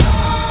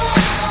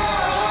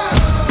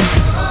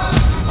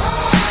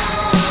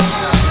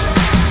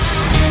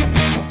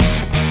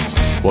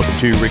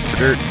to Rig for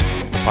Dirt,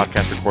 the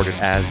podcast recorded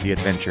as the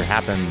adventure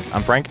happens.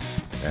 I'm Frank.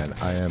 And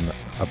I am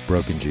a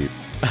broken Jeep.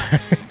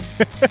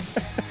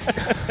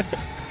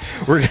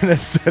 We're going to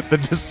set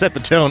the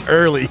tone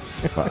early.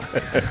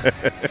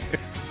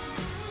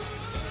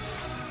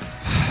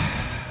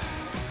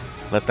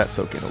 Let that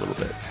soak in a little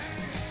bit.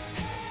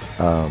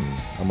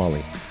 I'm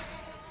Ollie.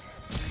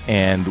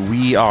 And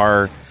we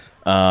are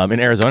in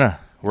Arizona.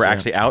 We're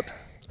actually out.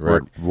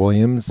 We're at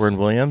Williams. We're in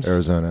Williams,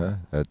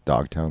 Arizona, at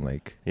Dogtown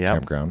Lake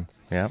Campground.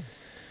 Yeah.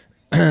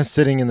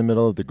 Sitting in the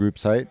middle of the group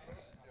site.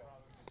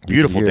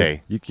 Beautiful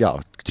day.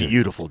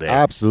 Beautiful day.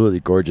 Absolutely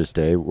gorgeous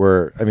day.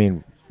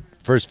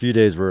 First few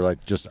days were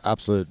like just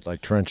absolute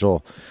like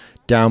torrential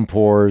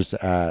downpours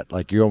at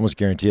like you're almost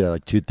guaranteed at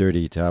like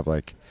 2:30 to have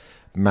like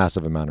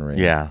massive amount of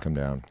rain come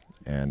down.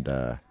 And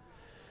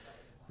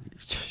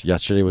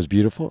yesterday was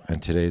beautiful,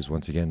 and today's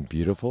once again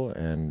beautiful,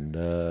 and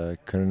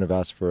couldn't have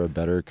asked for a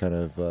better kind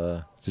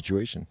of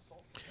situation.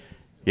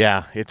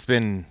 Yeah, it's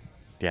been.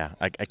 Yeah,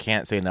 I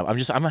can't say enough.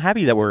 I'm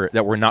happy that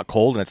we're not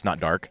cold and it's not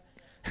dark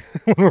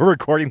when we're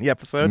recording the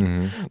episode.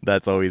 Mm-hmm.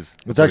 That's always.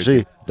 It's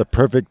actually the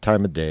perfect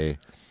time of day.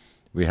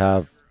 We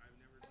have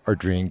our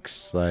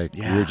drinks,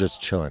 we're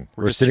just chilling.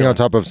 We're just sitting on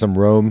top of some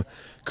Roam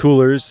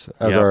coolers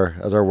as our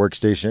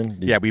workstation.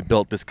 Yeah, we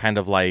built this kind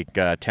of like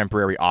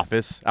temporary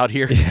office out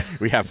here. Yeah.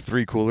 We have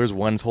 3 coolers.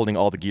 One's holding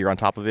all the gear on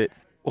top of it,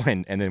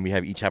 and then we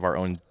each have our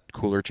own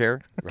cooler chair.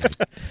 Right.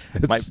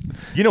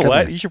 You know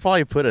what? Nice. You should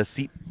probably put a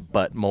seat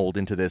butt mold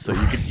into this so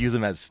you could use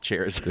them as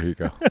chairs. There you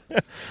go.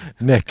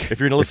 Nick, if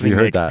you're listening,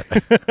 heard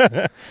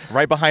that.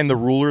 Right behind the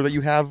ruler that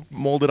you have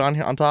molded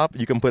on top,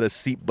 you can put a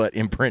seat butt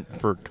imprint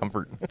for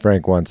comfort.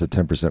 Frank wants a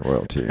 10%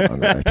 royalty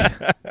on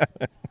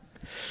that.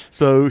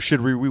 So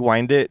should we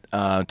rewind it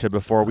to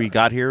before we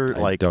got here?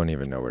 I don't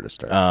even know where to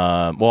start.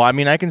 Well,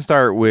 I can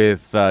start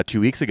with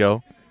 2 weeks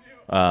ago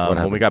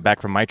when we got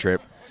back from my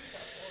trip,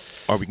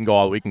 or we can go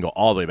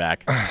all the way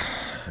back.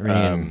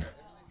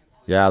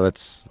 Yeah.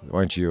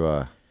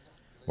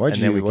 Why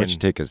don't you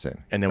take us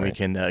in? And then we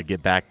can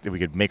get back. We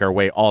could make our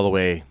way all the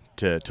way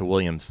to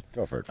Williams.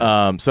 Go for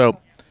it. So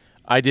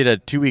I did a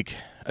 2-week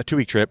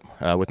trip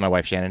with my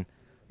wife Shannon.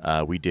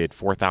 We did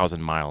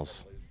 4,000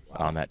 miles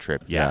on that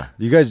trip. Yeah.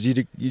 You guys, you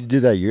do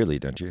that yearly,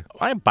 don't you?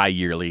 I'm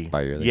bi-yearly.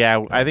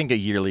 Yeah, I think a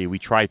yearly. We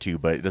try to,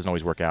 but it doesn't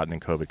always work out. And then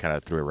COVID kind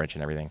of threw a wrench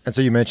in everything. And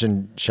so you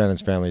mentioned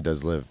Shannon's family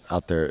does live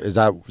out there. Is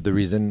that the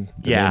reason?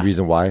 The main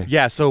reason why?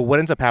 Yeah. So what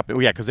ends up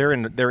happening? Yeah, because they're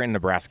in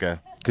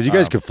Nebraska. Because you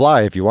guys could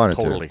fly if you wanted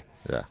to.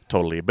 Yeah.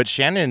 Totally. But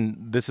Shannon,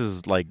 this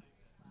is like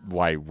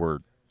why we're,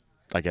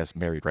 I guess,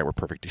 married, right? We're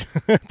perfect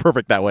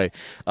perfect that way.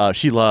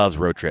 She loves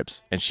road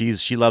trips, and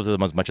she loves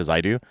them as much as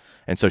I do.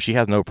 And so she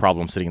has no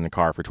problem sitting in the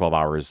car for 12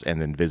 hours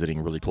and then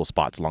visiting really cool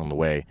spots along the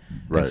way.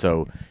 Right. And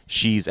so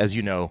she's, as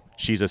you know,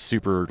 she's a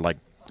super like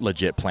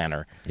legit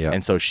planner. Yeah.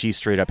 And so she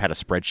straight up had a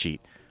spreadsheet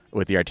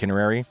with the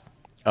itinerary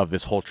of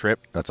this whole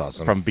trip. That's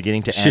awesome. From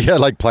beginning to end. She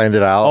had planned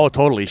it out. Oh,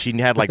 totally. She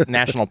had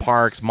national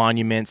parks,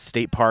 monuments,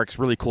 state parks,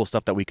 really cool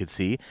stuff that we could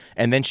see.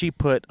 And then she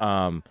put,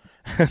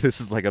 this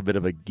is like a bit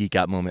of a geek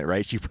out moment,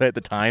 right? She put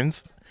the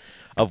times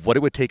of what it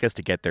would take us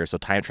to get there. So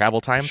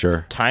travel time,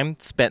 time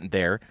spent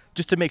there,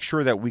 just to make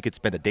sure that we could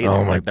spend a day there.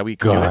 Oh my that we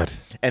could God. do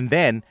it. And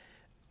then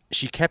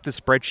she kept the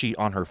spreadsheet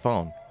on her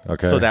phone.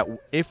 Okay. So that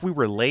if we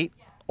were late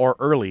or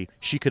early,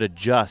 she could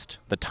adjust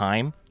the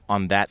time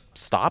on that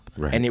stop,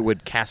 and it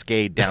would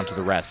cascade down to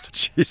the rest.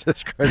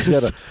 Jesus Christ! She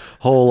had a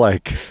whole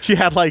she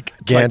had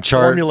Gantt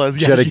chart. Formulas.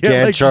 She had a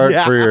Gantt chart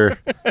for your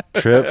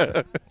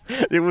trip.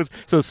 It was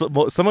so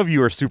some of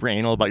you are super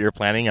anal about your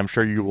planning. I'm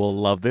sure you will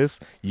love this.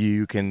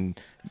 You can.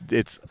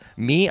 It's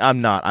me.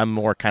 I'm not. I'm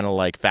more kind of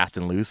like fast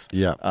and loose.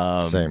 Yeah.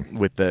 Same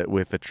with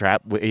the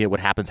trap.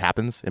 What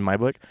happens in my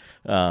book.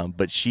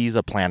 But she's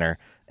a planner,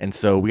 and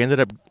so we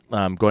ended up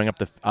going up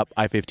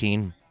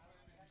I-15.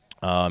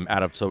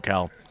 Out of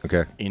SoCal,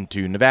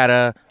 into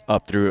Nevada,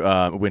 up through,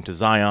 went to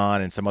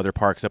Zion and some other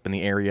parks up in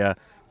the area,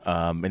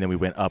 and then we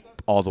went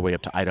up all the way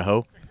up to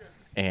Idaho,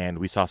 and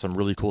we saw some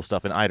really cool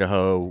stuff in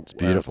Idaho. It's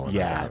beautiful.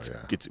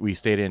 We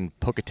stayed in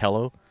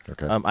Pocatello,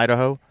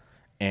 Idaho,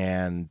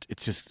 and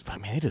it's just,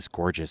 it is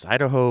gorgeous.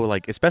 Idaho,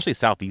 especially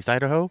southeast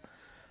Idaho,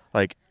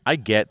 I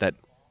get that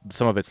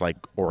some of it's like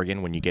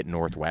Oregon when you get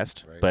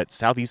northwest, but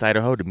southeast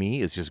Idaho to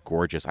me is just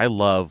gorgeous. I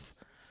love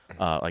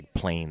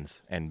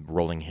plains and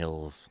rolling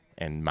hills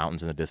and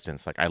mountains in the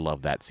distance. I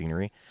love that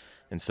scenery.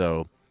 And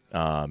so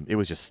it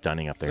was just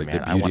stunning up there,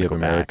 man. The beauty of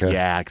America. Back.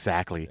 Yeah,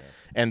 exactly. Yeah.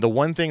 And the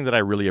one thing that I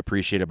really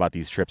appreciate about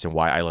these trips and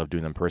why I love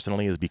doing them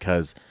personally is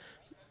because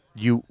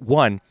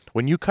when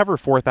you cover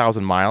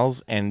 4,000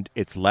 miles and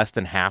it's less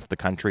than half the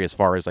country as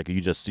far as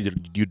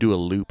you do a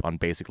loop on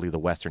basically the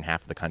western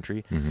half of the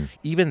country,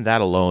 even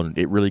that alone,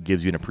 it really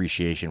gives you an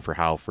appreciation for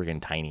how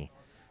friggin' tiny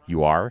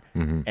you are,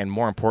 and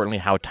more importantly,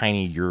 how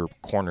tiny your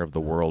corner of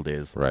the world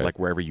is,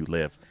 wherever you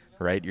live,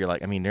 right? You're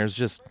there's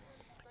just,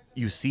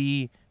 you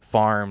see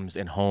farms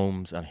and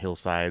homes on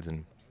hillsides,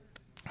 and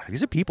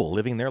these are people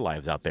living their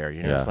lives out there.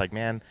 It's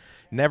man,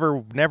 never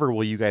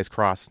will you guys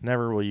cross,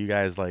 never will you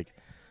guys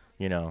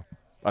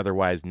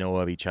otherwise know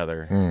of each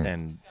other,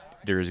 and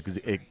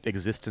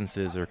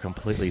existences are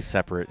completely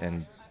separate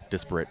and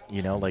disparate.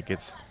 Like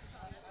it's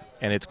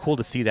cool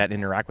to see that and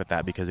interact with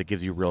that because it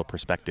gives you real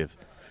perspective,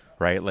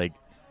 right? Like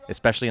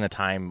especially in a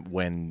time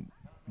when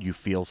you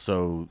feel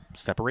so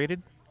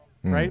separated.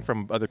 Right,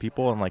 from other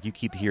people, and like you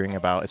keep hearing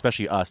about,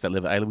 especially us that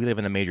we live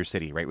in a major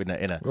city, right?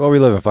 Well, we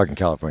live in fucking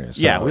California.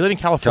 So yeah, we live in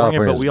California,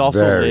 but we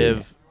also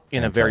live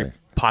in a very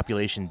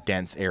population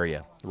dense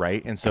area,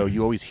 right? And so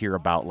you always hear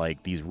about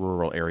like these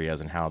rural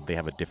areas and how they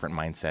have a different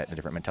mindset and a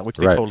different mentality, which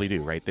they totally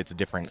do, right? It's a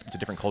different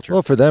culture.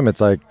 Well, for them,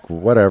 it's like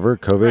whatever.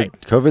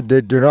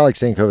 COVID. They're not like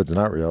saying COVID's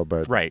not real,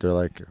 but they're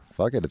like,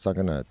 fuck it, it's not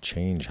gonna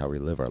change how we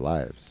live our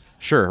lives.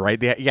 Sure,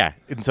 right? Yeah,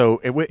 and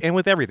so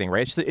with everything,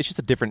 right? It's just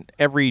a different.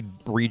 Every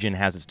region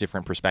has its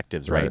different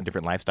perspectives, right? And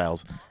different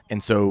lifestyles,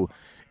 and so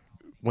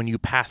when you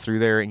pass through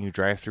there and you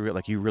drive through it,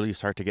 like you really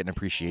start to get an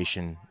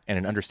appreciation and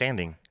an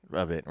understanding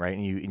of it, right?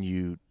 And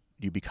you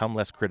become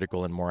less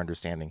critical and more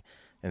understanding.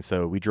 And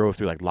so we drove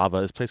through like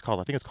Lava. This place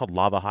I think it's called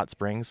Lava Hot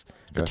Springs.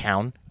 It's a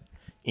town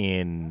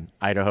in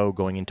Idaho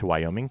going into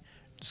Wyoming.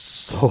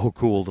 So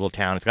cool little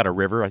town. It's got a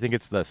river. I think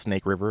it's the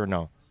Snake River.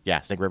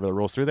 Snake River that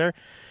rolls through there.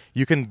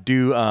 You can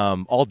do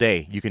all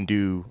day. You can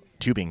do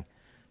tubing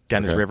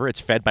down this river. It's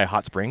fed by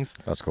hot springs.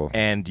 That's cool.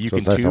 And you can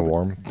it's nice and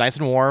warm. Nice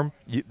and warm.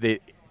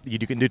 You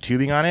can do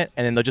tubing on it,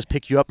 and then they'll just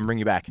pick you up and bring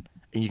you back.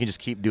 And you can just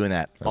keep doing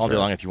that all day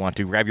long if you want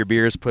to. Grab your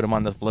beers, put them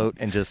on the float,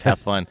 and just have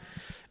fun.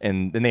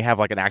 And then they have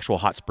like an actual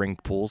hot spring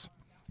pools.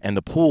 And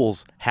the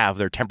pools have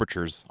their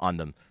temperatures on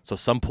them. So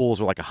some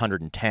pools are like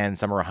 110,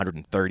 some are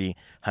 130,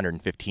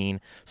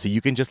 115. So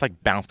you can just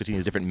like bounce between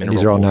these different mineral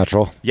pools. These are all pools.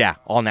 natural? Yeah,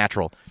 all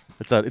natural.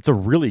 It's a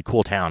really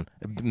cool town.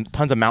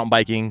 Tons of mountain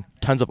biking,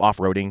 tons of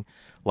off-roading.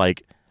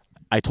 Like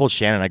I told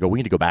Shannon, I go, we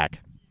need to go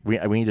back. We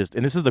need to,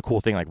 and this is the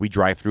cool thing. Like we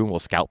drive through and we'll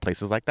scout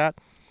places like that.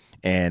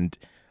 And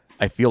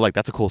I feel like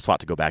that's a cool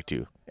spot to go back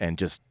to. And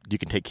just, you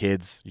can take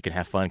kids, you can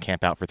have fun,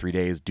 camp out for 3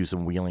 days, do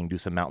some wheeling, do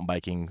some mountain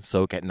biking,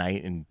 soak at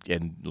night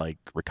and like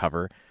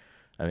recover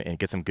and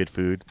get some good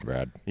food.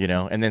 Rad.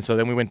 And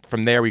then we went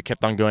from there, we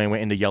kept on going,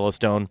 went into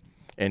Yellowstone.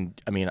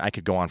 And I mean, I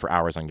could go on for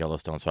hours on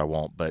Yellowstone, so I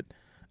won't. But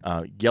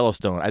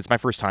Yellowstone, it's my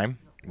first time.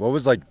 What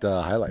was like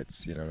the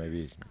highlights,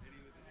 maybe?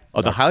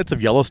 Oh, the highlights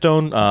of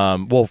Yellowstone?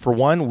 Well, for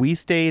one, we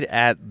stayed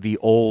at the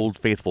Old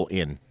Faithful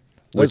Inn.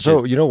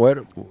 You know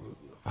what?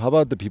 How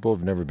about the people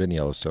who've never been to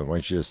Yellowstone? Why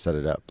don't you just set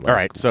it up? Like, all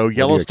right, so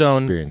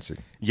Yellowstone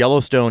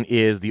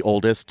is the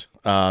oldest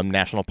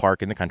national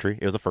park in the country.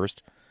 It was the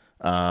first.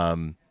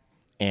 And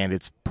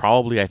it's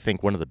probably, I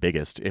think, one of the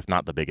biggest, if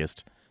not the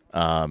biggest.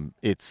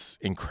 It's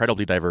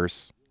incredibly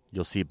diverse.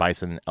 You'll see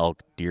bison,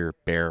 elk, deer,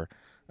 bear,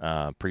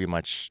 pretty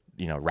much,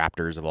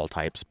 raptors of all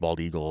types, bald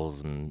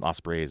eagles and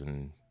ospreys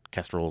and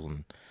kestrels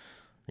and,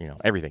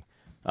 everything.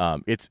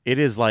 It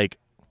is like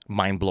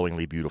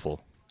mind-blowingly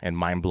beautiful and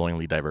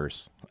mind-blowingly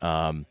diverse.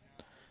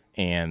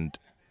 And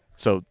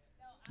so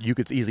you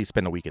could easily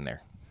spend a week in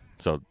there.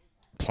 So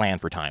plan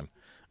for time.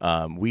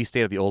 We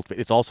stayed at the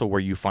it's also where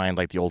you find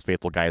like the Old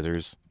Faithful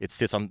geysers.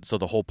 So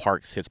the whole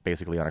park sits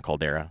basically on a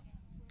caldera,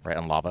 right,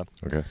 on lava.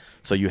 Okay.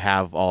 So you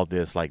have all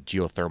this like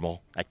geothermal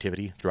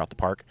activity throughout the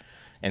park.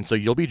 And so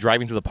you'll be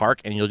driving through the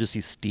park and you'll just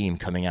see steam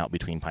coming out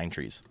between pine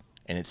trees.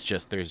 And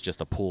there's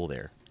just a pool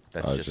there.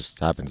 Just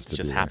happens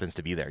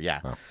to be there. Yeah.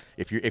 Oh.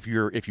 If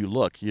you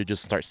look, you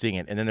just start seeing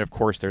it. And then of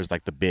course there's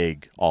like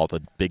all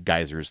the big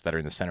geysers that are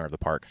in the center of the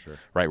park,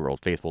 right, where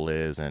Old Faithful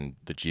is, and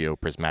the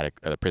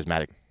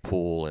prismatic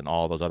pool, and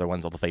all those other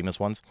ones, all the famous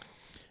ones.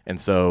 And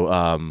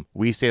so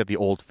we stayed at the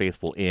Old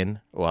Faithful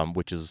Inn,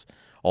 which is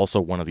also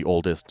one of the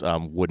oldest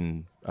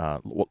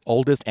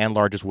oldest and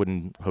largest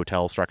wooden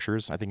hotel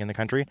structures, I think, in the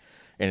country.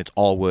 And it's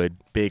all wood,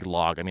 big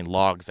logs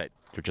that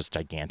are just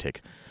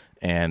gigantic.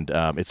 And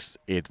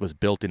it was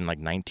built in like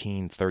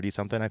 1930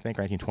 something, I think,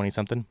 or 1920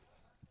 something.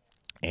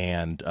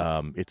 And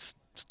it's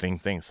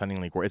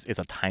stunningly gorgeous. It's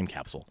a time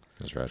capsule.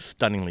 That's right.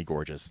 Stunningly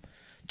gorgeous,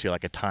 to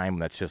like a time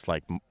that's just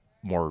like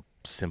more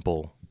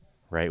simple,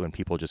 right? When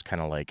people just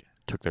kind of like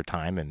took their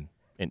time and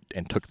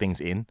took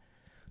things in,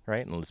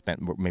 right? And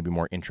spent maybe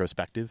more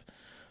introspective.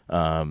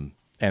 And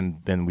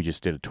then we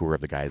just did a tour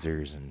of the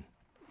geysers and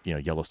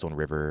Yellowstone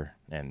River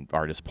and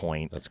Artist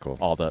Point. That's cool.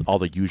 All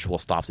the usual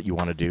stops that you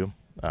want to do.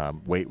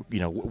 Wait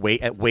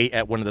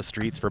at one of the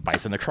streets for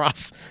bison to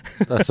cross.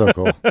 That's so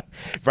cool.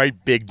 Right,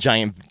 big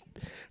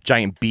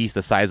giant beast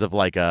the size of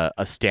like a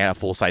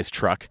full size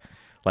truck.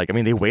 Like, I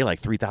mean, they weigh like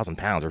 3,000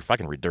 pounds.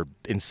 They're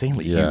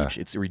insanely huge.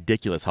 It's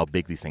ridiculous how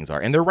big these things are,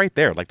 and they're right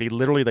there. Like, they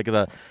literally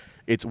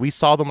we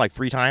saw them like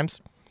 3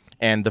 times,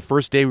 and the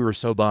first day we were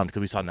so bummed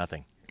because we saw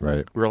nothing.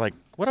 Right. We were like,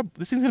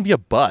 this thing's gonna be a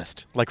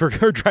bust. Like,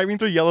 we're driving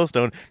through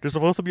Yellowstone. There's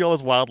supposed to be all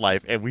this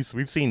wildlife, and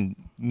we've seen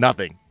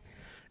nothing.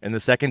 And the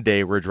second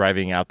day, we're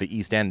driving out the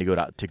east end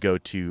to go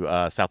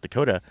to South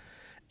Dakota,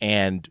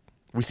 and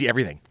we see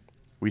everything.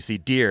 We see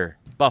deer,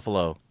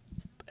 buffalo,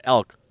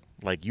 elk,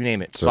 like you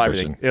name it. Saw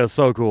everything. It was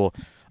so cool.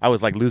 I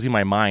was like losing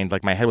my mind.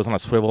 Like my head was on a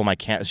swivel.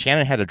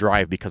 Shannon had to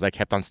drive because I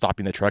kept on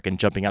stopping the truck and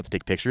jumping out to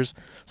take pictures.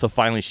 So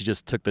finally, she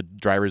just took the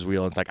driver's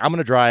wheel and it's like, I'm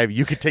gonna drive.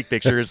 You can take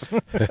pictures.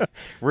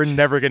 We're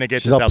never gonna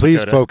get to South Dakota.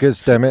 Please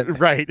focus, damn it.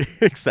 Right,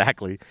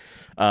 exactly.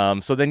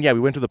 So then, we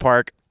went to the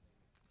park.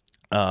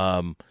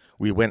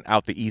 We went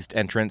out the east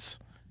entrance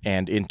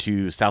and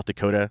into South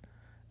Dakota,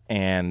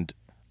 and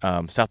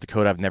South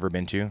Dakota I've never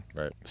been to.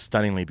 Right.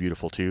 Stunningly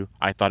beautiful too.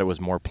 I thought it was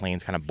more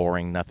plains, kind of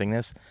boring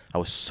nothingness. I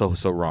was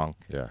so wrong.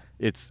 Yeah.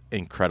 It's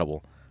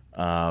incredible.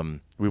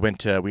 We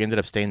ended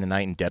up staying the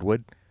night in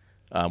Deadwood,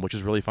 which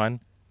was really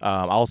fun.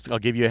 I'll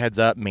give you a heads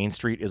up. Main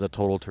Street is a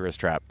total tourist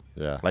trap.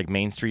 Yeah. Like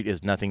Main Street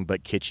is nothing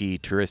but kitschy,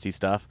 touristy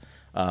stuff.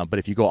 But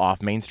if you go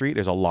off Main Street,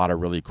 there's a lot of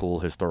really cool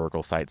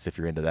historical sites if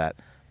you're into that.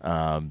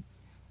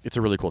 It's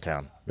a really cool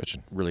town.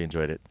 Really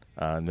enjoyed it.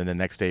 And then the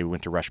next day we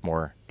went to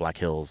Rushmore, Black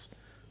Hills,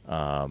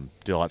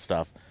 did all that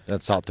stuff.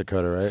 That's South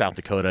Dakota, right? South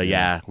Dakota,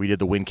 yeah. We did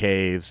the Wind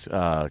Caves,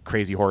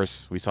 Crazy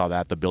Horse. We saw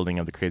that, the building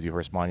of the Crazy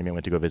Horse Monument.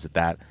 Went to go visit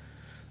that.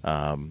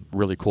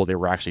 Really cool. They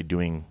were actually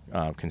doing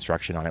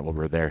construction on it while we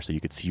were there, so you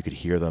could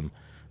hear them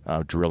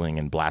drilling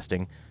and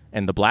blasting.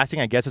 And the blasting,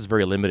 I guess, is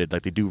very limited.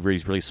 Like they do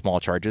really, really small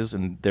charges,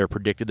 and they're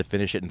predicted to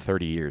finish it in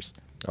 30 years.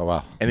 Oh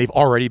wow! And they've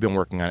already been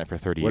working on it for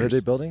 30 years. What are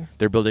they building?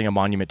 They're building a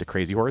monument to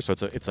Crazy Horse. So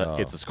it's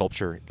a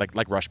sculpture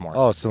like Rushmore.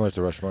 Oh, similar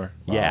to Rushmore.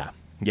 Wow.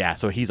 Yeah.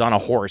 So he's on a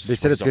horse. They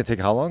said it's going to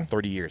take how long?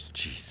 30 years.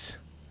 Jeez.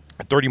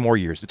 30 more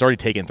years. It's already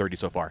taken 30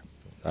 so far.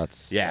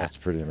 That's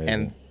pretty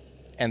amazing.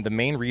 And the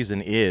main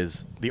reason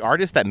is the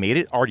artist that made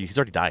it he's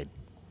already died.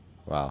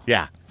 Wow.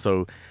 Yeah.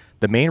 So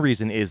the main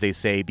reason is they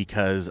say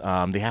because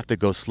they have to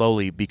go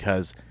slowly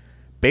because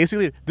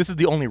basically this is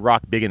the only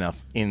rock big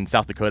enough in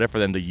South Dakota for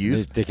them to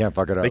use. They can't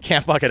fuck it up. They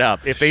can't fuck it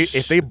up. If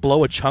they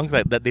blow a chunk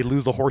that they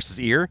lose the horse's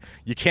ear,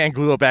 you can't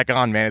glue it back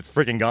on, man. It's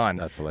freaking gone.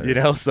 That's hilarious.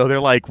 You know, so they're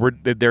like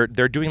they're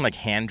doing like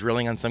hand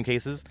drilling on some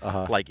cases.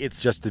 Like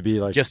it's just to be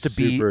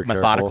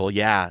methodical. Careful.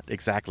 Yeah,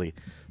 exactly.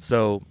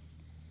 So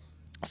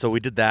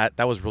we did that.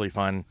 That was really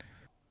fun.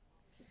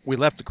 We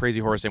left the Crazy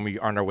Horse and we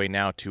are on our way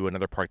now to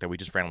another park that we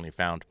just randomly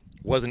found.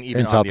 Wasn't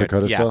even in South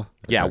Dakota still?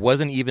 Yeah,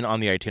 wasn't even on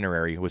the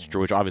itinerary, which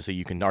obviously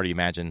you can already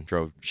imagine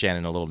drove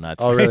Shannon a little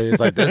nuts. Oh, really? It's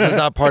like, this is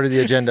not part of the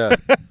agenda.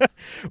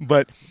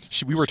 But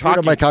we were talking.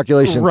 Of my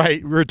calculations.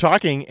 Right. We were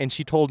talking, and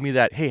she told me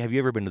that, hey, have you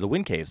ever been to the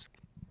Wind Caves?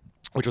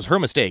 Which was her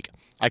mistake.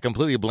 I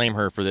completely blame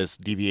her for this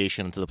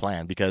deviation to the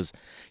plan because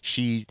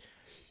she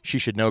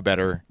should know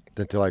better.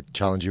 Than to like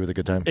challenge you with a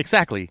good time.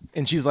 Exactly.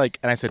 And she's like,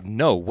 and I said,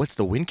 no, what's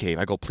the Wind Cave?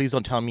 I go, please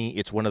don't tell me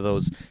it's one of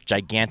those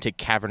gigantic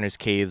cavernous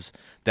caves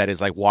that is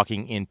like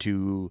walking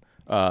into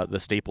the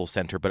Staples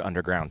Center but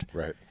underground.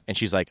 Right. And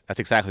she's like, that's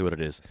exactly what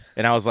it is.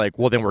 And I was like,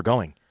 well, then we're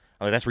going.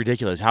 I'm like, that's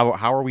ridiculous. How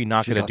are we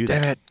not going to do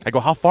that? Damn it. I go,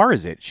 how far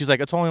is it? She's like,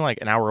 it's only like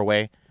an hour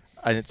away.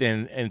 And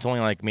it's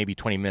only like maybe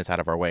 20 minutes out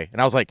of our way. And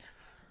I was like,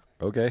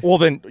 okay. Well,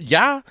 then,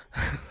 yeah.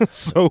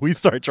 So we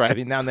start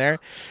driving down there.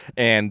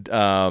 And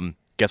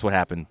guess what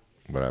happened?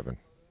 What happened?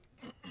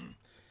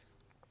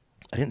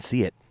 I didn't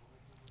see it.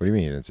 What do you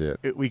mean you didn't see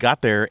it? We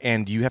got there,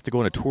 and you have to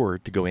go on a tour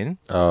to go in.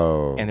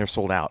 Oh. And they're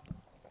sold out.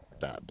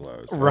 That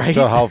blows. Right.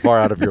 So how far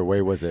out of your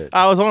way was it?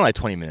 I was only like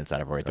 20 minutes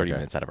out of our way, 30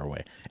 minutes out of our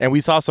way. And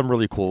we saw some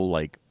really cool,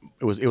 like,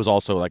 it was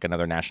also like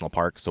another national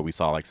park, so we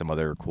saw like some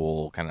other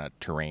cool kind of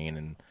terrain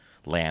and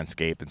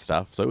landscape and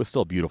stuff. So it was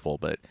still beautiful,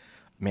 but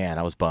man,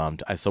 I was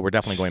bummed. So we're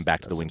definitely going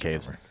back to the Wind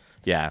Caves.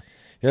 Yeah.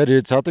 Yeah,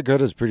 dude, South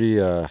Dakota is pretty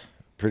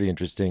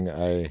interesting.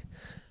 I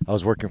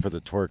was working for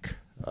the Torque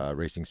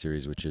racing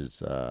series, which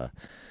is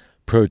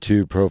Pro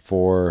 2, Pro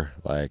 4.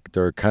 Like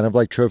they're kind of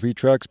like trophy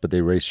trucks, but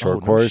they race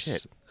short course.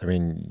 Shit. I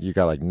mean, you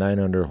got like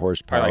 900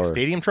 horsepower. Like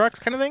stadium trucks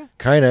kind of thing?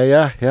 Kind of,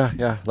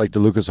 yeah. Like the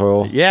Lucas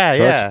Oil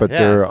trucks, but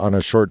they're on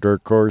a short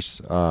dirt course,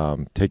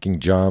 taking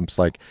jumps,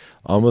 like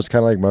almost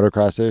kind of like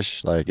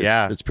motocross-ish. Like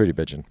it's pretty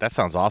bitchin'. That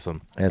sounds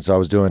awesome. And so I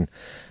was doing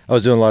a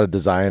lot of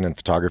design and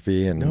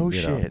photography and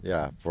shit.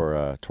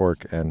 For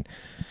Torque. And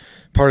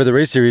part of the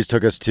race series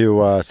took us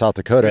to South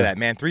Dakota. Look at that,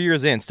 man. 3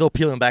 years in, still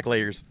peeling back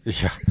layers.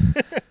 Yeah.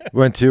 we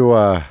went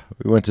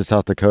to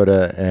South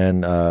Dakota,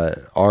 and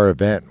our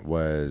event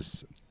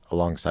was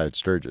alongside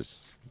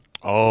Sturgis.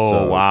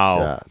 Oh, wow.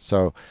 Yeah.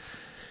 So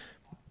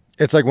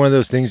it's like one of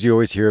those things you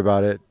always hear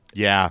about it.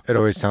 Yeah. It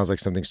always sounds like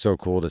something so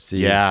cool to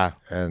see. Yeah.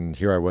 And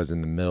here I was in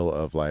the middle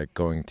of like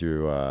going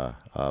through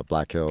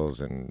Black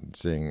Hills and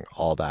seeing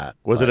all that.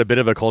 Was it a bit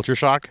of a culture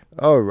shock?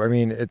 Oh, I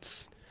mean,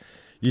 it's...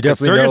 You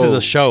definitely Sturgis know, is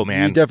a show,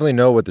 man. You definitely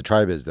know what the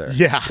tribe is there.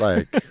 Yeah.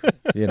 Like,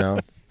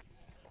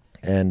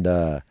 And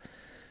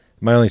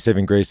my only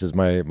saving grace is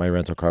my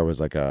rental car was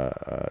like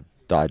a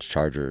Dodge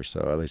Charger, so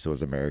at least it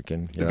was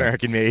American.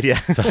 American made, yeah.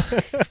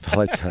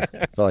 felt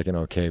like an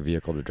okay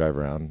vehicle to drive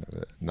around,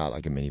 not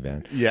like a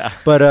minivan. Yeah.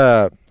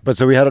 But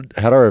so we had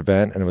our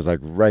event, and it was like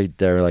right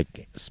there,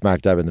 like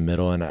smack dab in the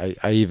middle. And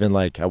I even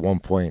like at one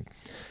point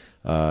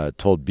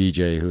told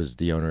BJ, who's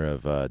the owner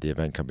of the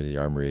event company, the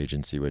Armory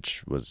Agency,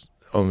 which was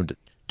owned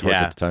Torque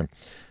at the time.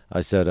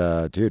 I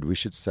said, dude, we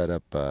should set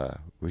up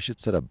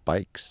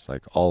bikes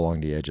like all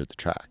along the edge of the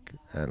track,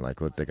 and like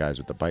let the guys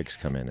with the bikes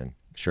come in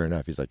sure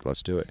enough, he's like,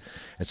 let's do it.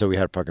 And so we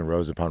had fucking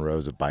rows upon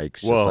rows of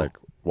bikes, Whoa. just like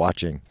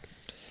watching.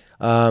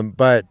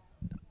 But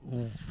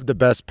the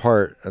best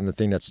part and the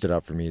thing that stood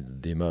out for me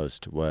the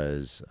most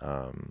was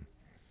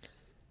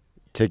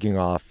taking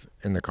off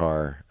in the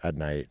car at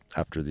night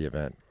after the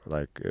event.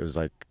 Like it was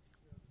like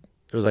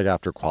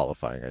after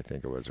qualifying, I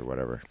think it was, or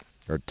whatever,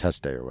 or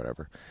test day or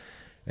whatever.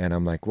 And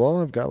I'm like,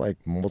 well, I've got like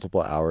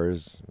multiple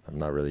hours. I'm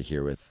not really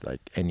here with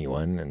like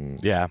anyone,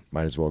 and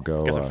might as well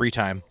go. Get some free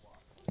time.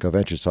 Go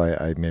venture. So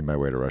I made my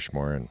way to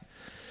Rushmore, and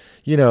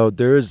you know,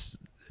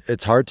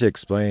 it's hard to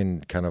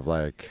explain kind of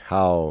like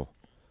how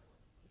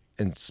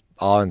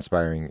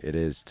awe-inspiring it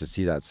is to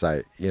see that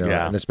site, you know,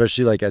 and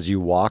especially like as you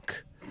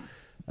walk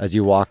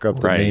up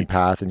the main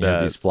path, and you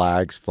have these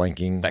flags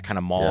flanking that kind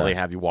of mall they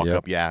have you walk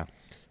up,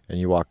 and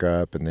you walk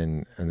up, and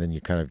then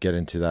you kind of get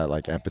into that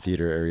like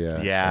amphitheater area,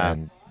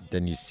 and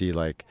then you see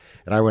like,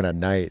 and I went at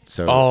night,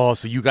 so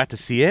so you got to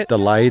see it, the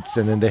lights,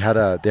 and then they had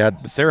the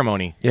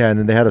ceremony, and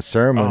then they had a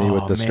ceremony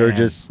with the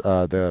Sturgis,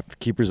 the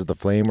Keepers of the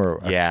Flame,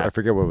 or I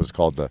forget what it was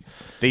called.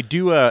 They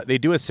do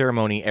a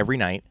ceremony every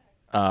night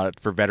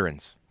for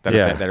veterans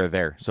that are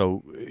there,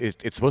 so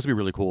it's supposed to be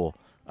really cool.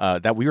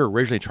 That we were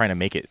originally trying to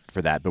make it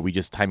for that, but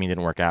timing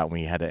didn't work out, and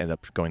we had to end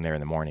up going there in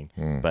the morning.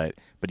 But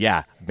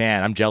yeah,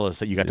 man, I'm jealous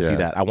that you got to see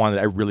that.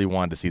 I really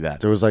wanted to see that.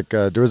 There was like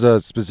there was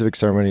a specific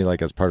ceremony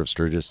like as part of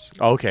Sturgis.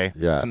 Oh, okay,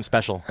 something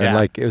special. And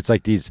like it's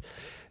like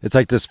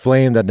this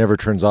flame that never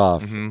turns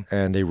off,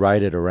 and they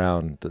ride it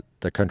around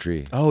the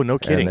country. Oh, no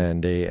kidding! And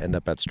then they end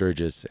up at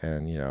Sturgis,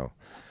 and you know.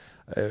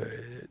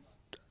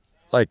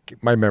 Like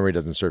my memory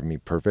doesn't serve me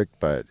perfect,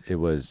 but it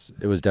was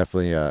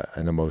definitely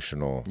an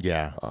emotional,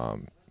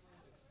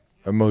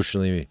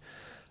 emotionally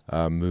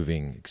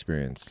moving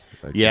experience.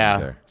 Like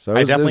there. So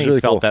I definitely really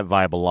felt that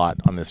vibe a lot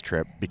on this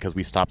trip, because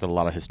we stopped at a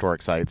lot of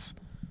historic sites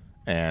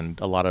and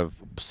a lot of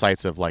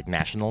sites of like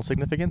national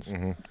significance.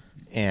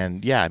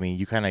 And I mean,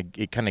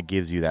 it kind of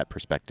gives you that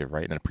perspective,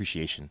 right, and an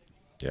appreciation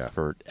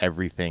for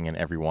everything and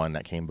everyone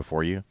that came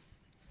before you,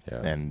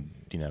 and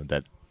you know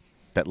that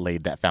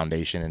laid that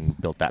foundation and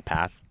built that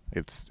path.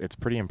 It's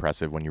pretty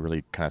impressive when you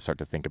really kind of start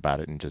to think about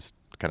it and just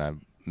kind of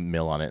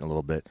mill on it a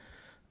little bit.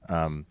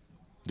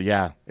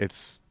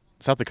 It's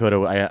South Dakota.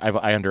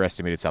 I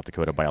underestimated South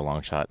Dakota by a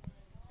long shot.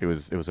 It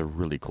was a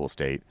really cool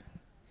state.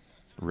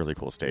 Really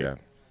cool state. Yeah.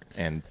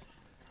 And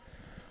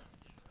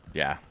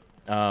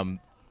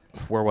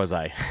where was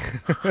I?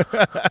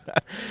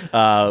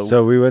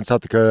 So we went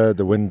South Dakota.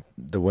 The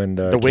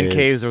wind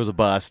caves. There was a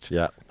bust.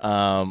 Yeah.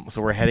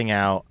 So we're heading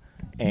out.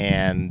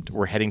 And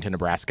we're heading to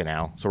Nebraska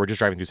now. So we're just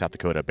driving through South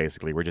Dakota,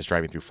 basically. We're just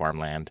driving through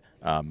farmland,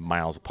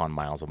 miles upon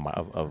miles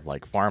of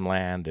like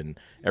farmland, and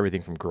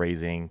everything from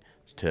grazing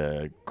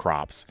to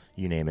crops,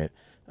 you name it.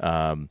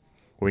 When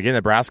we get to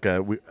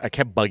Nebraska, I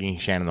kept bugging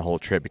Shannon the whole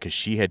trip, because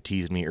she had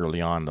teased me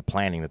early on the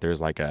planning that there's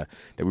like that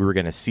we were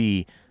going to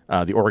see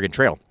the Oregon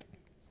Trail.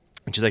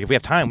 And she's like, if we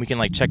have time, we can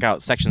like check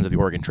out sections of the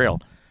Oregon Trail.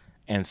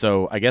 And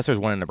so I guess there's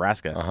one in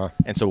Nebraska.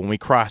 And so when we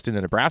crossed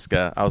into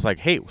Nebraska, I was like,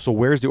 hey, so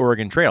where's the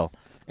Oregon Trail?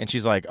 And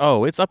she's like,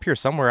 oh, it's up here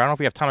somewhere. I don't know if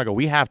we have time. I go,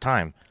 we have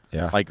time.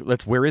 Yeah. Like,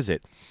 where is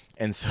it?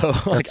 And so,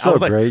 like, that's so I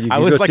was great.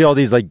 Like, you go see all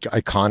these like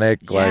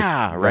iconic,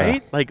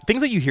 right? Like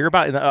things that you hear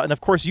about, and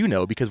of course, you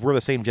know, because we're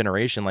the same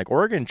generation. Like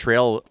Oregon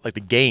Trail, like the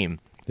game,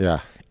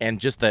 and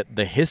just that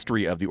the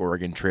history of the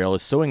Oregon Trail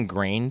is so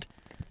ingrained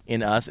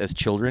in us as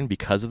children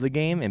because of the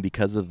game and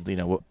because of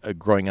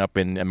growing up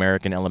in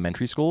American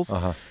elementary schools,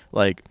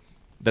 like.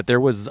 That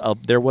there was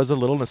a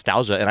little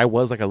nostalgia, and I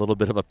was like a little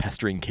bit of a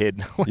pestering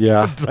kid,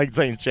 like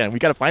saying, "Shannon, we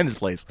got to find this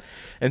place."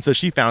 And so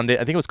she found it.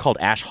 I think it was called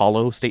Ash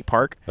Hollow State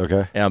Park,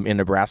 in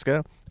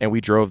Nebraska. And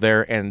we drove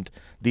there, and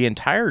the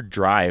entire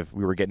drive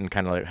we were getting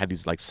kind of like had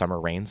these like summer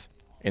rains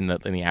in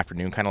the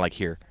afternoon, kind of like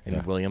here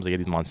in Williams. They had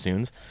these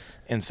monsoons,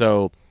 and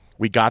so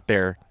we got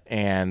there,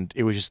 and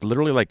it was just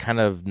literally like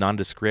kind of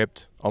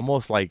nondescript,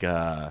 almost like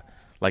a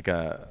not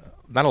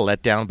a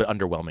letdown, but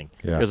underwhelming.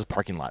 It was a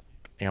parking lot,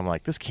 and I'm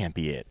like, this can't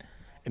be it.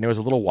 And there was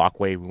a little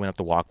walkway. We went up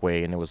the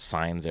walkway, and there was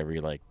signs every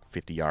like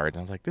 50 yards.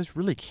 And I was like, this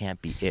really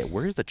can't be it.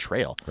 Where's the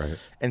trail? Right.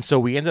 And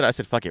so I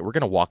said, fuck it. We're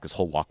going to walk this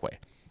whole walkway.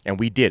 And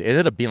we did. It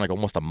ended up being like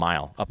almost a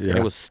mile up. And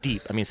it was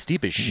steep. I mean,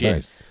 steep as shit.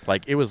 Nice.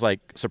 Like it was like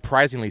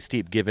surprisingly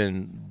steep,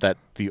 given that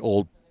the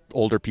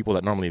older people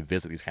that normally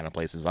visit these kind of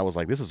places. I was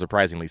like, this is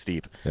surprisingly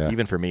steep,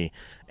 even for me.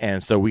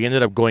 And so we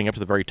ended up going up to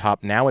the very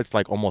top. Now it's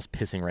like almost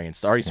pissing rain.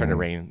 It's already starting to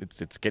rain.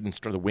 It's getting,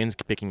 the wind's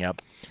picking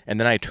up. And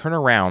then I turn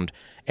around,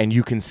 and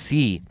you can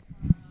see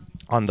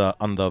on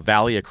the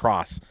valley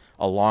across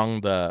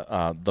along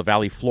the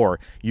valley floor,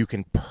 you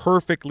can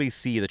perfectly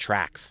see the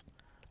tracks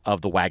of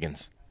the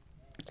wagons.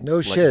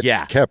 No shit.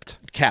 Yeah, kept.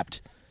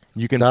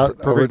 You can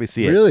perfectly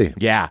see it. Really?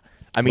 Yeah.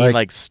 I mean,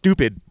 like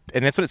stupid,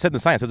 and that's what it said in the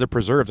sign. It says they're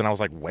preserved, and I was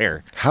like,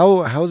 where?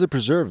 How is it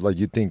preserved? Like,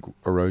 you'd think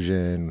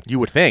erosion. You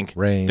would think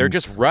rains. They're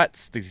just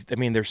ruts. I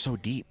mean, they're so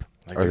deep.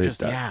 Like Are they're they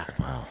just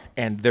Wow.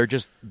 And they're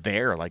just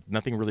there. Like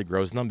nothing really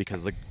grows in them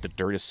because the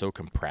dirt is so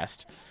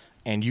compressed.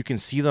 and you can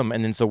see them.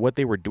 And then so what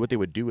they would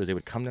do is they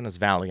would come down this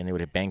valley and they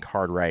would bank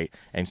hard right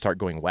and start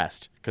going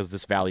west, because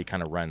this valley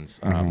kind of runs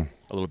a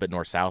little bit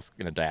north-south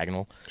in a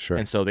diagonal. Sure.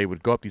 And so they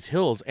would go up these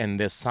hills, and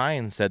this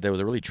sign said there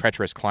was a really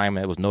treacherous climb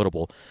that was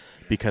notable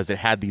because it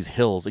had these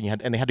hills,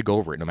 and they had to go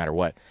over it no matter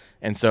what.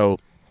 And so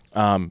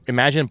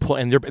imagine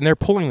they're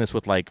pulling this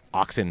with like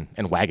oxen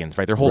and wagons,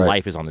 right? Their whole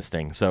life is on this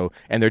thing. So,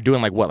 and they're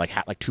doing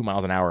like 2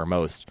 miles an hour at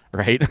most,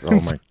 right? Oh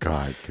my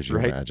God, could you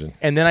imagine?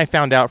 And then I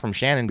found out from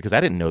Shannon, because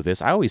I didn't know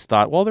this. I always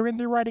thought, well, they're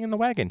riding in the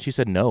wagon. She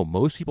said no,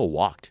 most people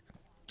walked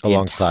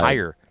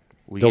alongside.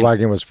 The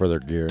wagon was for their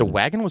gear. The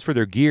wagon was for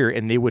their gear,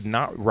 and they would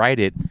not ride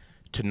it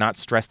to not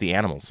stress the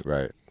animals.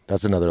 Right.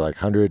 That's another like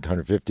 100,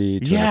 150,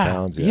 200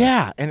 pounds.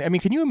 Yeah. And I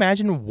mean, can you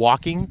imagine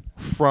walking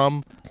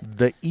from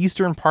the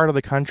eastern part of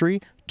the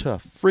country to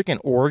freaking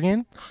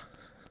Oregon?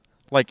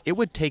 Like, it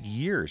would take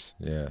years.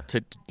 Yeah.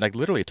 To like,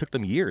 literally, it took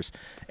them years.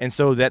 And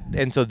so then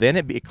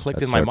it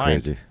clicked in my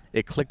mind. Crazy.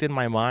 It clicked in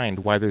my mind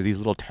why there's these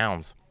little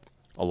towns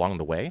along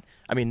the way.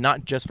 I mean,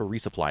 not just for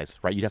resupplies,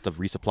 right? You'd have to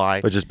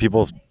resupply. But just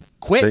people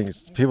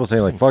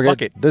saying like,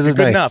 fuck it. This is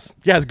good nice. Enough.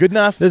 Yeah, it's good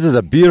enough. This is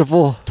a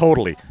beautiful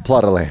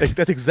plot of land.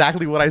 That's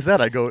exactly what I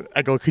said. I go,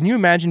 can you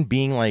imagine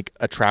being like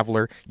a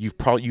traveler?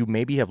 You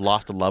maybe have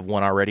lost a loved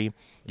one already.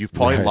 You've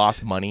probably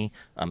lost money,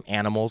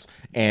 animals,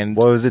 and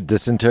what was it?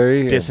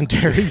 Dysentery.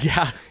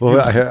 Yeah. Well,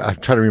 I'm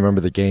trying to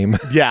remember the game.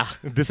 Yeah,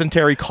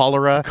 dysentery,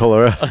 cholera.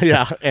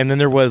 Yeah, and then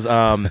there was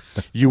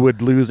you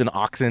would lose an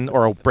oxen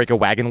or break a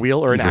wagon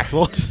wheel or an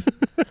axle.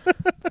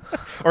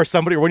 Or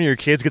one of your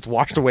kids gets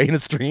washed away in a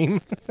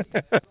stream.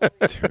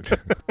 Dude.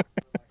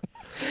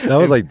 That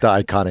was like the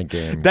iconic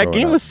game. That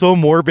game was so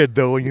morbid,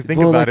 though, when you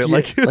think about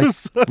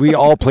it. We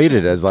all played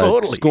it as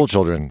like school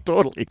children.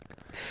 Totally.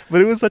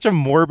 But it was such a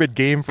morbid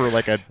game for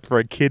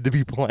a kid to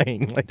be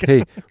playing.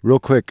 Hey, real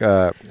quick,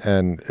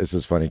 and this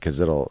is funny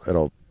because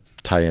it'll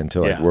tie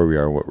into where we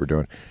are and what we're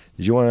doing.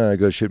 Did you want to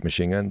go shoot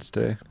machine guns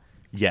today?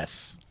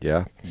 Yes.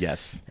 Yeah.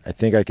 Yes. I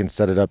think I can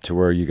set it up to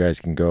where you guys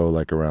can go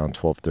like around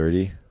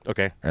 12:30.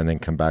 Okay. And then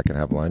come back and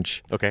have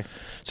lunch. Okay.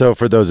 So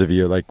for those of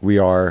you, like we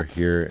are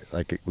here,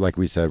 like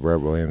we said, we're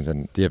at Williams,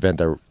 and the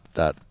event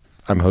that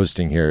I'm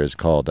hosting here is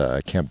called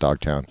Camp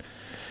Dogtown.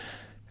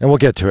 And we'll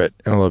get to it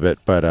in a little bit,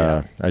 but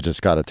I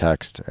just got a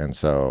text, and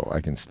so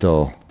I can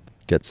still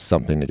get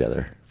something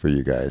together for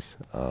you guys.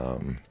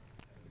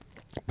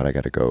 But I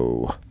gotta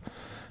go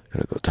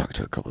talk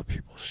to a couple of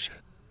people. Shit.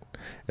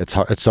 It's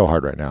hard. It's so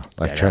hard right now.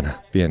 Like trying to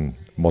be in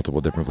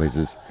multiple different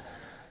places.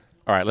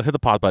 All right, let's hit the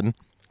pause button.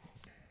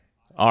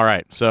 All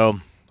right, so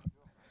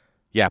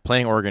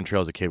playing Oregon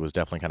Trail as a kid was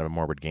definitely kind of a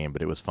morbid game,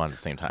 but it was fun at the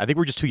same time. I think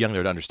we're just too young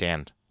there to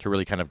understand, to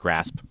really kind of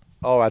grasp.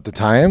 Oh, at the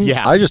time?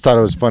 Yeah. I just thought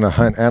it was fun to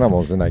hunt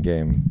animals in that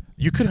game.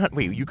 You could hunt.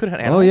 Wait, you could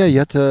hunt animals? Oh yeah, you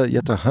had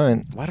to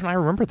hunt. Why don't I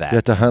remember that? You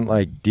had to hunt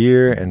like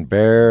deer and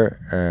bear,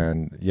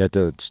 and you had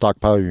to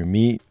stockpile your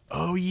meat.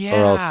 Oh yeah.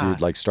 Or else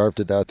you'd like starve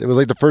to death. It was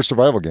like the first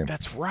survival game.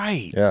 That's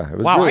right. Yeah. It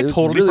was I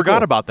totally really forgot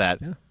cool. about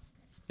that. Yeah.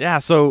 Yeah,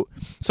 so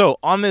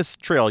on this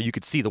trail, you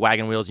could see the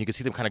wagon wheels, and you could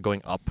see them kind of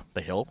going up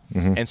the hill.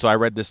 Mm-hmm. And so I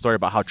read this story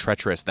about how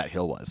treacherous that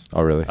hill was.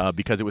 Oh, really?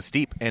 Because it was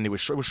steep, and it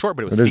was short, but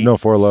it was steep. There's no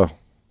 4-low.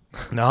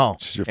 No.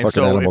 It's just your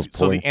fucking animals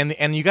pulling.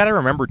 And you got to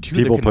remember,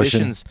 too,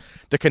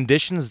 the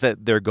conditions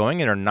that they're going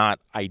in are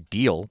not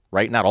ideal,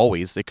 right? Not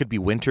always. It could be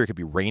winter, it could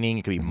be raining,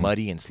 it could be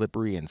muddy and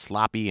slippery and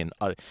sloppy.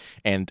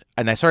 And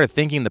I started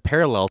thinking the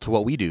parallel to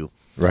what we do.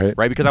 Right.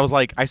 Because I was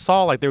like, I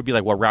saw like there would be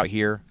like, well, route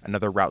here,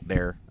 another route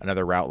there,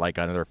 another route like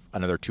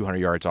another 200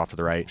 yards off to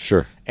the right.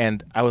 Sure.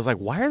 And I was like,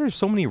 why are there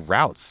so many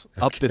routes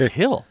up this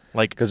hill?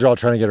 Like, because they're all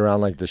trying to get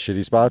around like the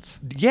shitty spots.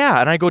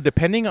 Yeah, and I go,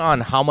 depending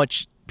on how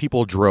much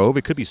people drove,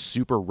 it could be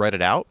super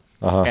rutted out,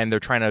 and they're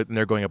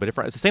going up a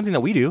different. It's the same thing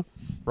that we do,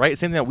 right? It's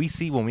the same thing that we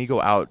see when we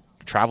go out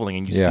traveling,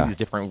 and you see these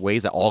different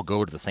ways that all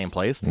go to the same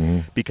place.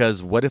 Mm-hmm.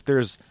 Because what if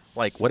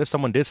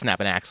someone did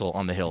snap an axle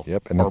on the hill?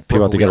 Yep, and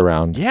people have to get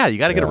around. Yeah, you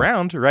got to get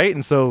around, right?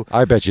 And so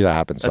I bet you that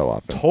happens so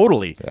often.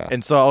 Totally. Yeah.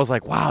 And so I was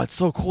like, wow, it's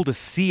so cool to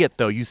see it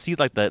though. You see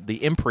like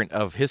the imprint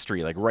of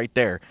history like right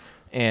there,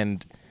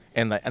 and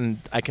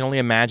I can only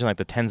imagine like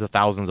the tens of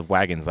thousands of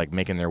wagons like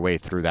making their way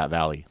through that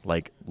valley,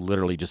 like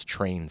literally just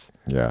trains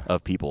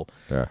of people.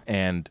 Yeah.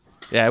 And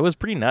yeah, it was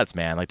pretty nuts,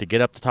 man. Like to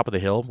get up the top of the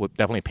hill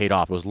definitely paid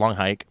off. It was a long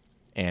hike,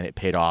 and it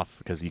paid off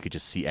because you could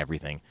just see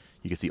everything.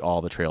 You could see all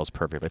the trails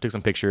perfectly. I took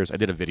some pictures. I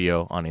did a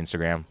video on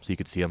Instagram, so you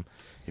could see them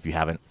if you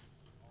haven't.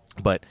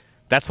 But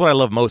that's what I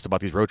love most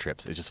about these road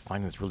trips, is just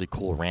finding this really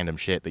cool random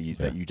shit that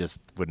you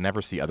just would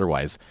never see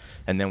otherwise.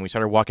 And then we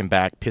started walking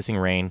back, pissing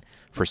rain.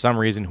 For some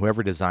reason,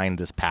 whoever designed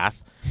this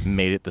path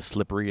made it the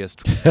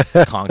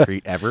slipperiest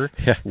concrete ever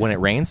when it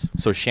rains.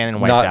 So Shannon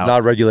wiped out.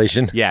 Not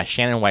regulation. Yeah,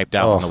 Shannon wiped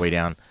out on the way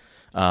down.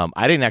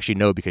 I didn't actually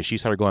know because she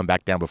started going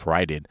back down before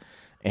I did.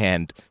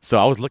 And so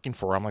I was looking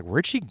for her. I'm like,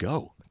 where'd she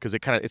go? Because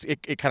it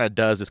kind of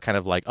does this kind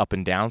of like up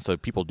and down, so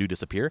people do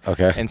disappear.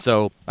 Okay. And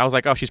so I was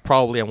like, oh, she's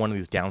probably on one of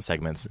these down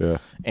segments. Yeah.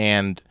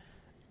 And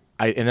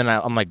then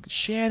I'm like,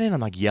 Shannon. I'm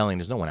like yelling.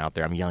 There's no one out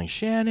there. I'm yelling,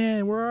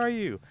 Shannon, where are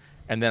you?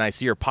 And then I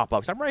see her pop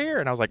up. I'm right here.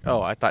 And I was like,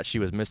 oh, I thought she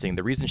was missing.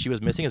 The reason she was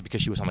missing is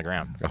because she was on the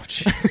ground. Oh,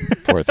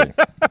 jeez. Poor thing.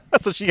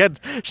 So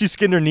she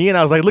skinned her knee, and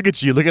I was like, look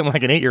at you, looking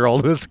like an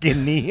 8-year-old with a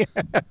skinned knee.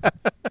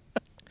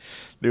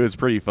 It was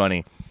pretty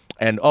funny.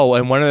 And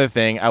one other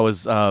thing, I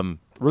was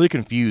really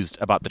confused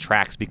about the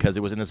tracks because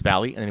it was in this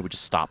valley, and then it would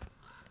just stop.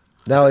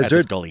 Now, is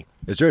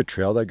there a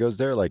trail that goes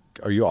there? Like,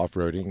 are you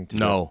off-roading?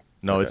 No,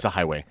 okay. It's a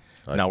highway.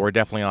 No, we're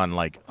definitely on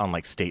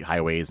like state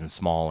highways and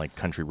small like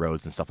country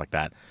roads and stuff like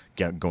that,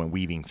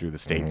 weaving through the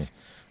states.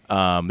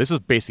 This was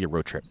basically a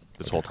road trip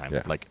this whole time.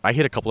 Yeah. Like I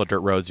hit a couple of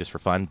dirt roads just for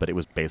fun, but it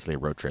was basically a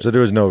road trip. So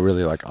there was no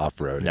really like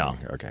off-roading? No.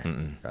 Okay.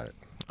 Got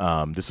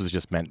it. This was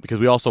just meant because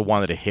we also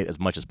wanted to hit as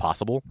much as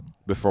possible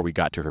before we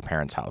got to her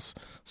parents' house.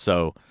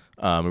 So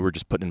we were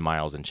just putting in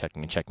miles and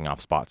checking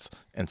off spots.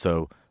 And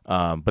so,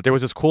 but there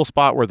was this cool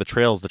spot where the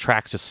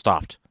tracks just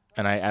stopped.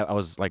 And I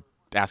was like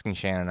asking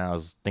Shannon, I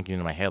was thinking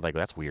in my head, like,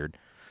 that's weird.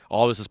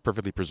 All this is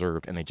perfectly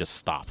preserved, and they just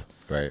stop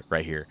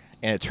right here.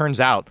 And it turns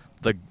out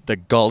the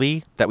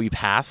gully that we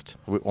passed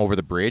over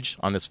the bridge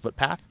on this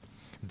footpath,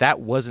 that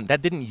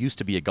didn't used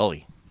to be a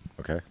gully.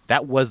 Okay.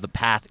 That was the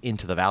path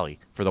into the valley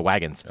for the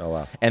wagons. Oh,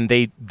 wow. And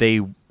they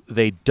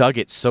dug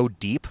it so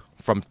deep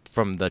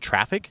from the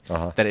traffic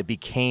that it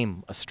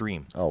became a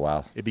stream. Oh,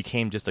 wow. It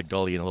became just a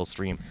gully and a little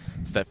stream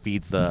that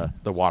feeds the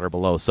water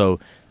below. So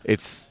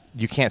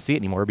you can't see it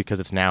anymore because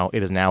it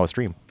is now a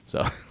stream.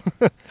 So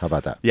how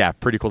about that? Yeah,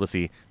 pretty cool to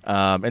see.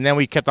 And then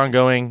we kept on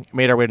going,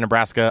 made our way to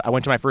Nebraska. I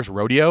went to my first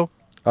rodeo.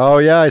 Oh,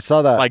 yeah, I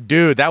saw that. Like,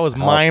 dude, that was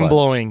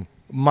mind-blowing.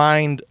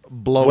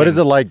 Mind-blowing. What is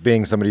it like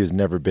being somebody who's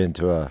never been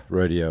to a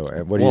rodeo?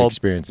 And what are you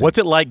experiencing? What's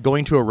it like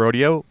going to a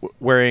rodeo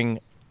wearing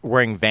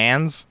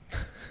Vans,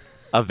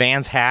 a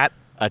Vans hat,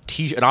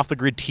 an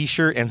off-the-grid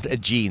T-shirt,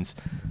 and jeans?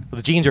 Well,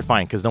 the jeans are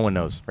fine because no one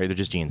knows, right? They're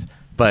just jeans.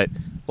 But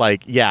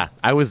like, yeah,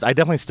 I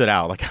definitely stood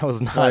out. Like I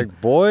was not like,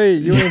 boy,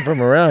 you ain't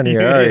from around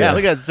here, are you? Yeah,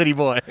 look at that city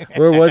boy.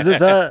 Where was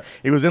this at?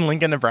 It was in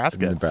Lincoln,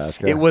 Nebraska.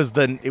 Nebraska. It was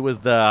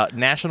the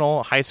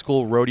National High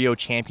School Rodeo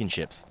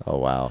Championships. Oh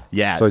wow.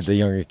 Yeah. So the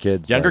younger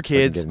kids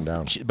getting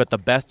down. But the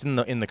best in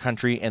the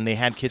country, and they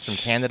had kids from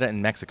Canada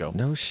and Mexico.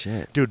 No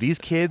shit, dude. These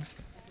kids,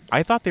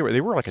 I thought they were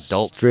like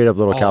adults. Straight up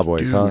little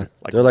cowboys, dude, huh?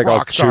 Like they're like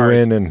all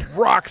chewing and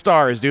rock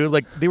stars, dude.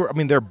 Like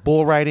they're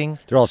bull riding.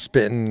 They're all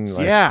spitting.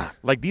 Yeah,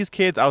 like these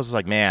kids. I was just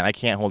like, man, I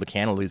can't hold a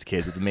candle to these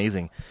kids. It's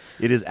amazing.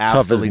 It is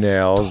absolutely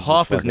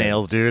tough as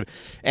nails, dude.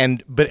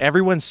 But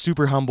everyone's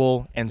super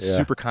humble and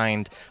super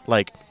kind.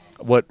 Like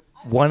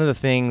one of the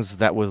things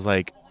that was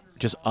like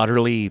just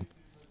utterly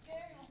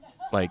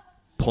like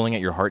pulling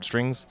at your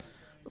heartstrings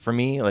for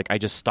me. Like I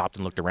just stopped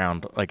and looked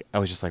around. Like I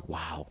was just like,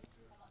 wow.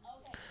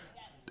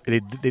 They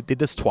did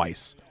this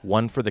twice.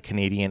 One for a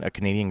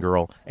Canadian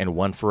girl, and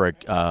one for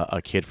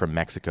a kid from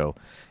Mexico.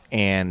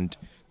 And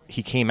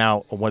he came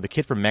out. The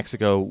kid from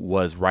Mexico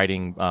was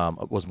riding,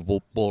 was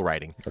bull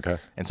riding. Okay.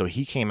 And so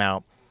he came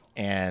out,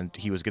 and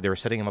they were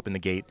setting him up in the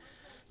gate.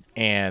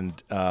 And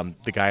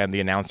the guy and the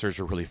announcers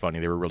were really funny.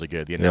 They were really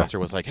good. The announcer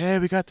was like, "Hey,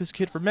 we got this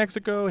kid from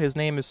Mexico. His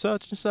name is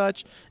such and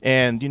such,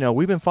 and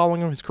we've been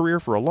following his career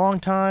for a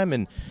long time,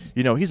 and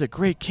he's a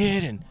great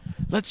kid, and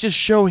let's just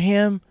show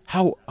him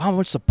how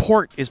much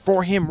support is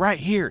for him right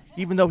here,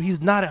 even though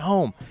he's not at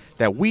home.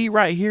 That we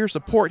right here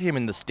support him."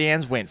 And the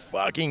stands went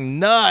fucking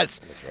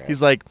nuts. Right.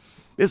 He's like,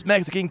 "This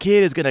Mexican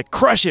kid is gonna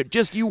crush it.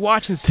 Just you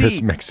watch and see."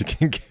 This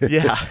Mexican kid.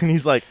 Yeah, and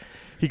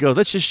he goes,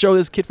 "Let's just show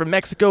this kid from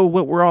Mexico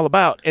what we're all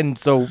about." And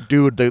so,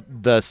 dude,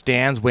 the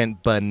stands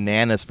went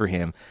bananas for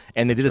him.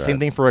 And they did the same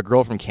thing for a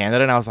girl from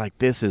Canada. And I was like,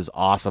 this is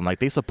awesome. Like,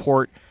 they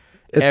support.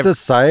 It's the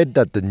side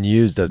that the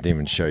news doesn't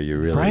even show you,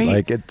 really.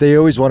 Right? Like, they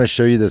always want to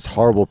show you this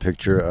horrible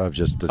picture of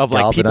just this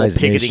galvanized like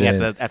people picketing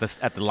nation.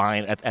 at the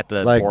line, at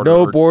the like border.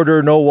 No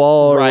border, no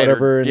wall, or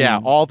whatever. Yeah,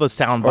 all the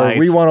sound bites. Or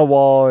we want a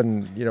wall,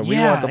 and, we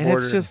want the border. And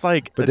it's just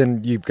like. But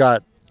then you've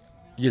got,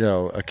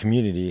 a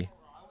community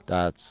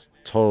that's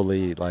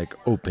totally like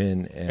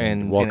open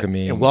and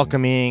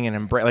welcoming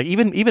and like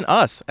even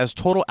us as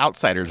total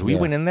outsiders, we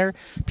went in there,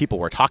 people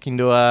were talking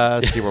to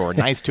us, people were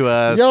nice to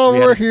us. Y'all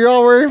were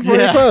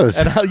wearing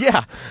clothes.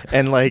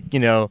 And like,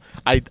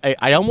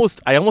 I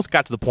almost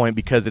got to the point,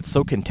 because it's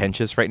so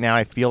contentious right now,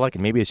 I feel like,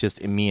 and maybe it's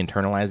just me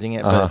internalizing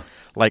it, but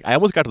like I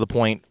almost got to the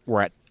point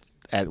where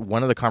at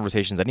one of the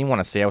conversations, I didn't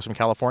want to say I was from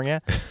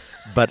California,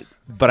 but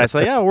I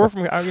said, yeah, we're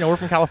from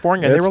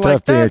California. And they were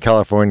like, being a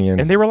Californian.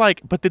 And they were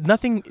like, but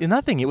nothing.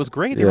 It was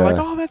great. They were like,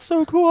 oh, that's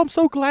so cool. I'm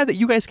so glad that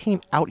you guys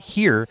came out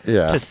here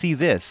to see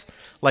this.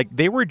 Like,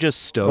 they were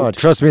just stoked. Oh,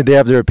 trust me, they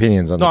have their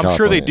opinions on the I'm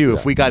sure they do.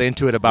 If we got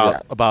into it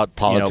about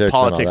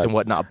politics and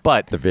whatnot.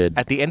 But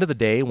at the end of the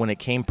day, when it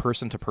came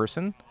person to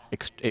person,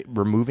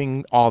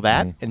 removing all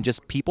that and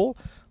just people,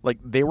 like,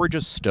 they were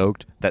just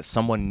stoked that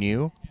someone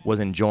new was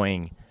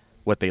enjoying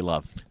what they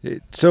love.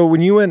 So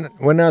when you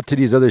went out to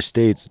these other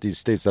states, these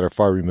states that are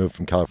far removed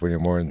from California,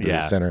 more in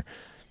the center,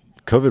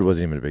 COVID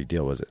wasn't even a big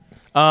deal, was it?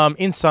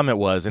 In some it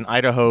was. In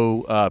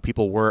Idaho,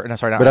 people were. No,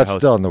 sorry, not but Idaho. That's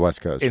still on the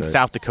West Coast. In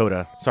South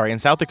Dakota,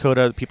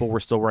 people were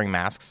still wearing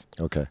masks.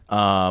 Okay.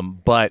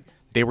 But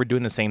they were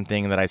doing the same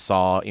thing that I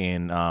saw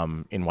in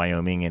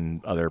Wyoming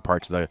and other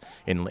parts of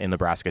in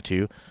Nebraska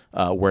too,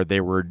 where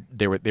they were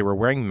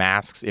wearing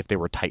masks if they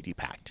were tightly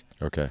packed.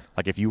 Okay.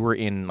 Like if you were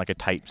in like a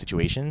tight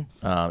situation,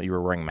 you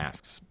were wearing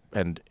masks.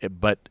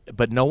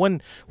 But no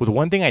one, with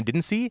one thing I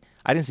didn't see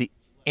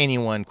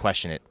anyone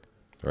question it.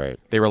 Right.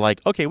 They were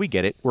like, okay, we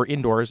get it. We're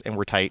indoors and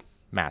we're tight,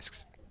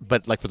 masks.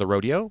 But like for the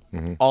rodeo,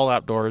 all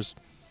outdoors,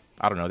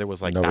 I don't know, there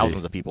was like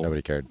thousands of people.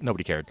 Nobody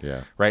cared.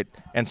 Yeah. Right.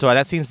 And so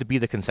that seems to be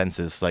the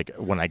consensus. Like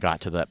when I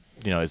got to that,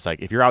 it's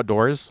like if you're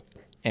outdoors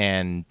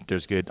and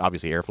there's good,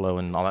 obviously airflow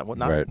and all that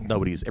whatnot, right.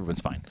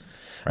 Everyone's fine.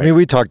 Right? I mean,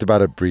 we talked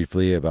about it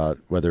briefly about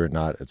whether or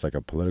not it's like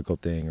a political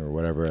thing or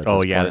whatever.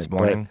 This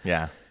morning. But,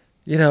 yeah.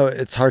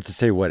 It's hard to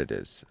say what it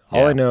is.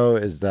 All I know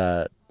is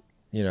that,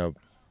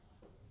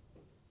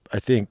 I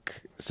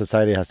think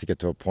society has to get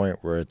to a point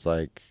where it's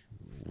like,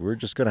 we're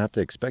just going to have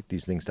to expect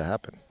these things to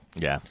happen.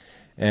 Yeah.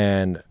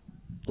 And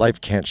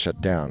life can't shut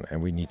down,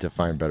 and we need to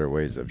find better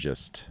ways of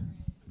just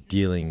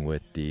dealing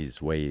with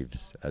these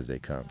waves as they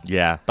come.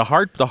 Yeah. The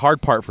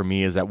hard part for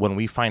me is that when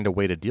we find a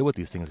way to deal with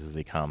these things as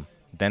they come,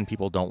 then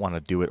people don't want to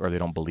do it or they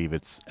don't believe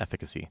its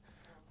efficacy,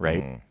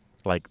 right?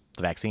 Like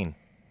the vaccine,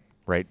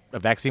 right? A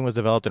vaccine was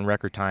developed in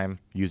record time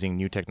using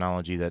new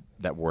technology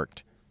that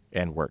worked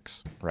and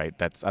works, right?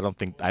 I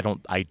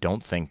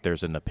don't think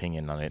there's an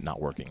opinion on it not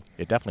working.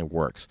 It definitely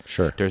works.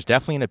 Sure. There's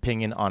definitely an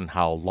opinion on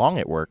how long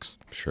it works.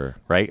 Sure.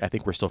 Right? I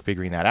think we're still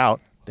figuring that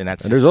out. And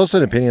there's also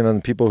an opinion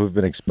on people who've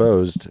been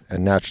exposed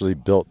and naturally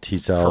built T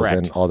cells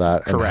and all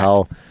that, and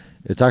how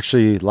it's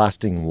actually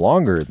lasting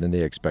longer than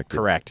they expected.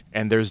 Correct.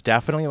 And there's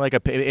definitely like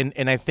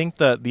and I think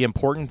the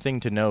important thing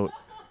to note,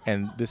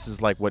 and this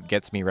is like what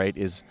gets me, right,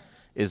 is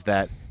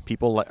that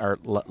people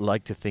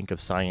like to think of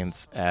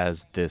science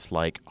as this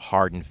like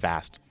hard and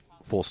fast,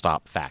 full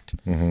stop fact.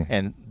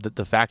 And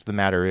the fact of the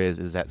matter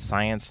is that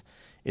science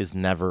is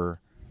never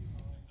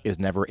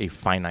a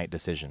finite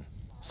decision.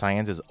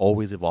 Science is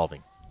always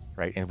evolving.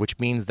 Right, and which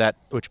means that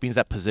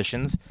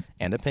positions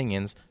and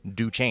opinions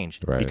do change,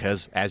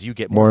 because as you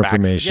get more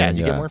information, as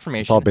you get more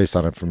information, it's all based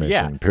on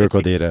information,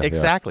 empirical data.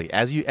 Exactly.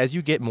 As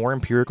you get more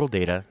empirical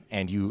data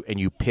and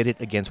you pit it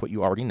against what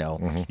you already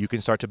know, you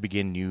can start to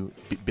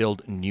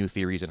build new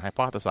theories and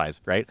hypothesize.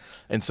 Right,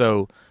 and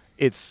so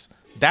it's.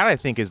 That I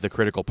think is the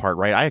critical part,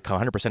 right? I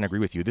 100% agree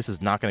with you. This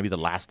is not going to be the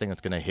last thing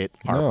that's going to hit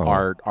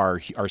our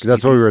species.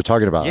 That's what we were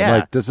talking about. Yeah.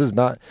 Like, this is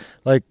not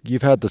like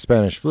you've had the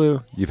Spanish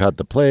flu, you've had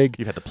the plague,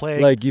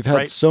 like you've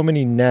had so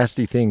many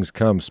nasty things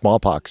come,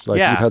 smallpox. Like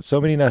you've had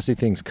so many nasty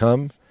things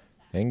come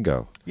and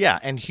go. Yeah,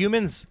 and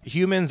humans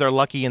are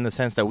lucky in the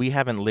sense that we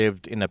haven't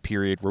lived in a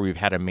period where we've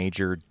had a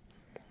major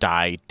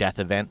death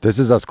event. This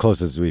is as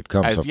close as we've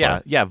come so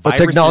far. Yeah. But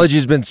technology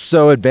has been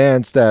so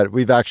advanced that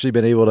we've actually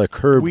been able to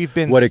curb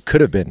what it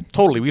could have been.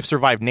 Totally. We've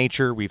survived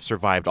nature. We've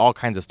survived all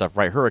kinds of stuff,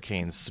 right?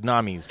 Hurricanes,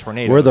 tsunamis,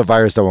 tornadoes. We're the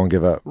virus that won't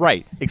give up.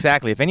 Right.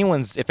 Exactly. If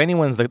anyone's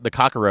the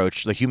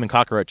cockroach, the human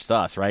cockroach, it's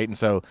us, right? And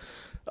so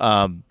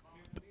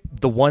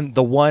the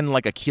one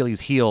like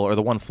Achilles heel, or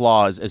the one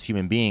flaw as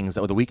human beings,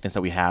 or the weakness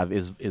that we have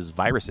is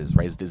viruses,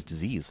 right? Is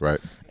disease. Right.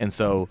 And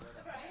so,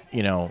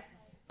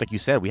 like you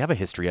said, we have a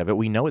history of it.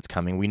 We know it's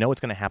coming. We know it's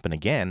going to happen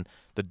again.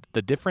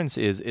 The difference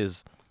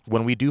is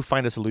when we do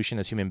find a solution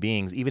as human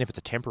beings, even if it's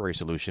a temporary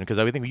solution, because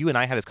I think you and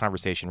I had this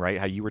conversation, right?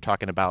 How you were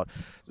talking about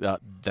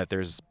that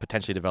there's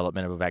potentially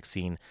development of a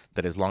vaccine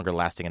that is longer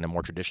lasting in a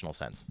more traditional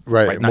sense.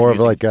 Right. More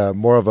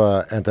of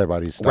a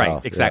antibody style.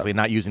 Right. Exactly. Yeah.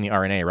 Not using the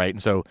RNA. Right.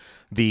 And so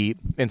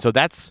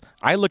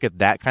I look at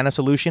that kind of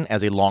solution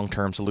as a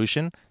long-term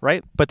solution,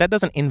 right? But that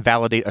doesn't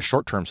invalidate a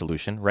short-term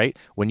solution, right?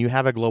 When you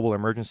have a global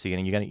emergency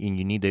and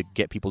you need to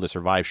get people to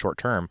survive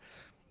short-term,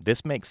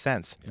 this makes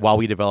sense while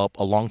we develop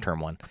a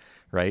long-term one,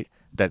 right?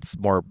 That's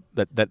more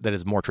that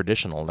is more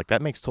traditional. Like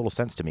that makes total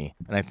sense to me.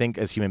 And I think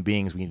as human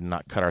beings, we need to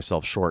not cut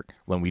ourselves short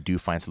when we do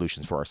find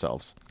solutions for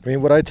ourselves. I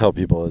mean, what I tell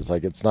people is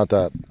like, it's not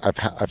that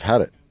I've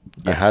had it.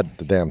 Yeah. I had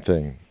the damn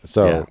thing.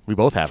 So we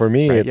both have. For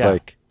me, right? It's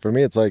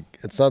like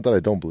it's not that I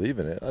don't believe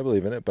in it. I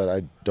believe in it, but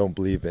I don't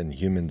believe in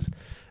humans'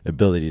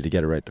 ability to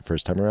get it right the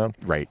first time around.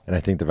 Right. And I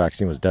think the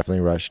vaccine was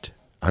definitely rushed,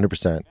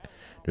 100%.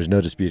 There's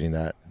no disputing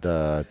that.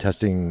 The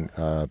testing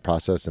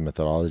process and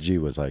methodology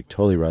was like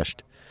totally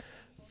rushed.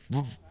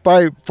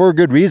 For a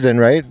good reason,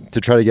 right? To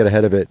try to get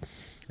ahead of it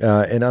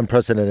in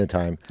unprecedented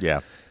time.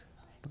 Yeah.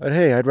 But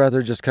hey, I'd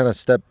rather just kind of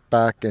step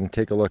back and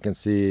take a look and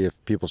see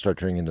if people start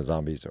turning into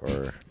zombies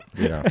or,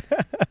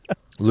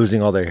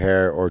 losing all their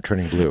hair or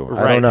turning blue.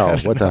 Right. I don't know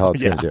what the hell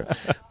it's going to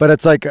do. But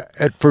it's like,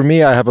 for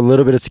me, I have a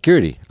little bit of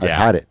security. I've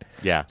had it.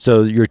 Yeah.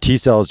 So your T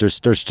cells, they're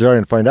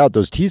starting to find out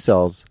those T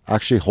cells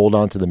actually hold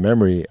on to the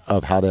memory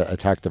of how to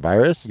attack the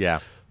virus. Yeah.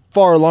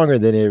 Far longer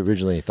than they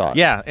originally thought.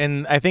 Yeah.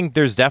 And I think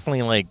there's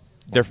definitely like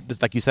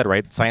you said,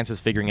 right? Science is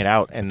figuring it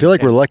out, and I feel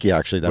like we're lucky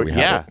actually that we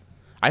have it.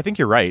 I think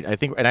you're right. I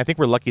think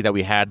we're lucky that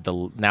we had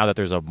now that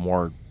there's a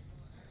more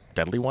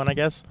deadly one, I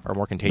guess, or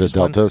more contagious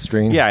one. The Delta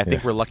strain. Yeah, I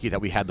think we're lucky that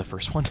we had the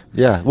first one.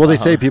 Yeah. Well, they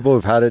say people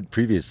who've had it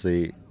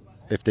previously,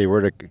 if they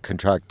were to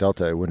contract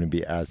Delta, it wouldn't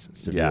be as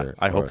severe. Yeah,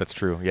 I hope that's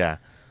true. Yeah.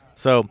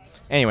 So,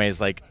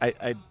 anyways, like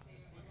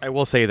I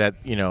will say that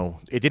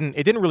it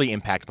didn't really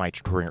impact my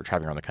touring or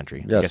traveling around the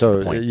country. Yeah,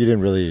 so you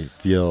didn't really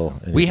feel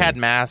anything. We had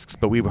masks,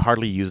 but we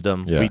hardly used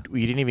them. Yeah.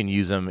 We didn't even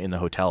use them in the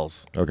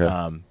hotels.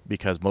 Okay.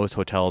 Because most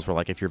hotels were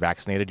like, if you're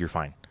vaccinated, you're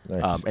fine.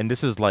 Nice. And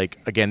this is like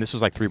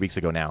 3 weeks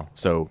ago now.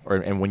 So,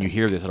 and when you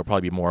hear this, it'll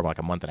probably be more of like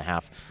a month and a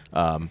half.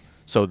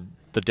 So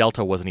the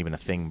Delta wasn't even a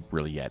thing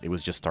really yet. It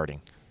was just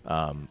starting.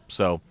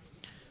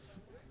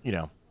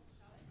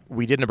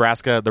 We did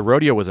Nebraska. The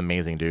rodeo was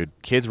amazing, dude.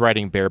 Kids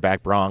riding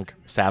bareback bronc,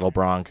 saddle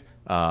bronc,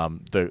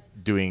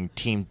 doing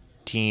team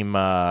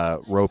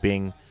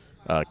roping,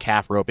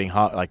 calf roping,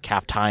 like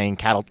calf tying,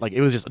 cattle. Like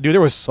it was just, dude,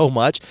 there was so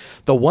much.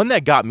 The one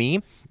that got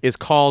me is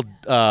called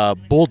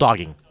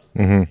bulldogging.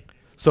 Mm-hmm.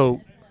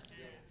 So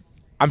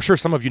I'm sure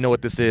some of you know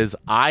what this is.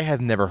 I have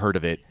never heard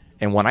of it.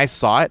 And when I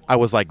saw it, I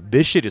was like,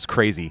 this shit is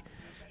crazy.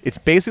 It's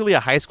basically a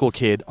high school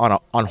kid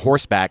on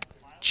horseback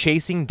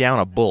chasing down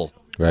a bull.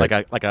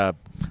 Right. Like a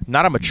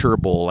not a mature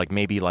bull, like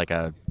maybe like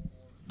a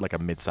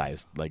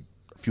mid-sized, like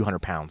a few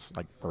hundred pounds,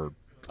 like, or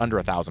under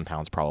 1,000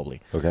 pounds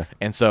probably. Okay.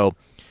 And so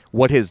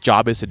what his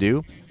job is to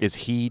do is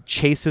he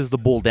chases the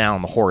bull down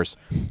on the horse,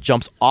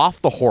 jumps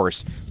off the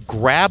horse,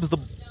 grabs the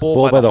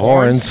bull by the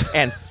horns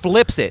and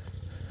flips it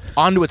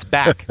onto its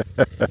back.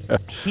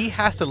 He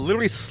has to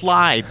literally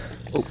slide.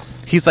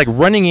 He's like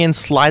running in,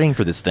 sliding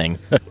for this thing.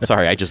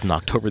 Sorry, I just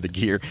knocked over the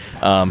gear.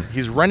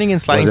 He's running in,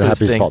 sliding for this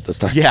thing. Happy's fault this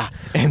time. Yeah,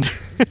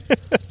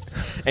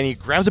 and he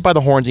grabs it by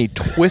the horns and he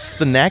twists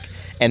the neck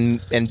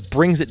and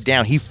brings it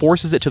down. He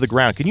forces it to the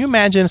ground. Can you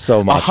imagine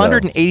a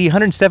 180,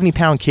 170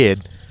 pound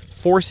kid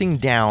forcing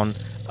down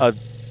a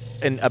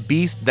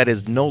beast that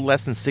is no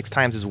less than 6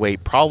 times his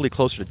weight, probably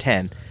closer to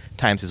 10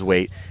 times his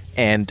weight,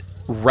 and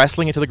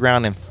wrestling it to the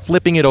ground and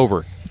flipping it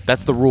over?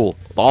 That's the rule.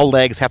 All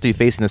legs have to be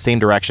facing the same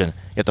direction.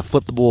 You have to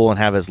flip the bull and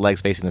have his legs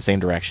facing the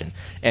same direction.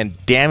 And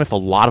damn if a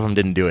lot of them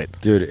didn't do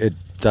it. Dude,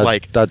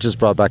 that just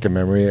brought back a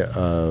memory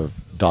of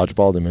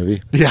Dodgeball, the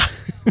movie. Yeah.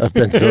 Of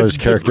Ben Stiller's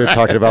character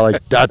talking about,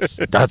 like,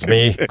 that's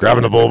me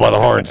grabbing the bull by the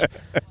horns.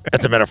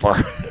 It's a metaphor.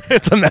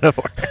 It's a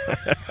metaphor.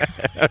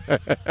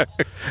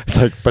 It's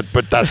like,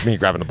 but that's me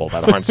grabbing the bull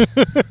by the horns.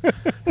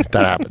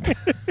 That happened.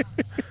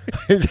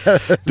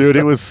 Dude,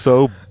 it was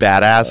so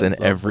badass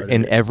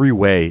in every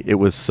way. It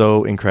was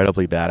so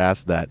incredibly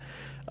badass that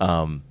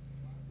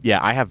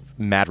I have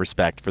mad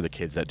respect for the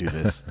kids that do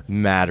this.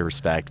 Mad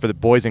respect for the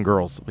boys and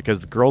girls,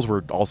 because the girls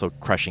were also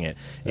crushing it.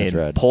 That's in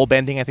rad. Pole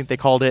bending, I think they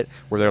called it,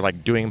 where they're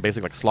like doing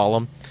basically like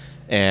slalom,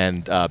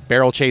 and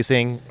barrel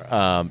chasing.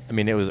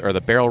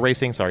 The barrel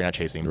racing. Sorry, not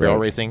chasing. Barrel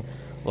racing.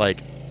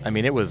 Like,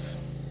 it was.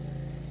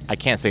 I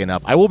can't say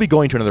enough. I will be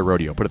going to another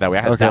rodeo. Put it that way.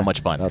 I had that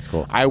much fun. That's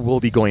cool. I will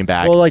be going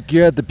back. Well, like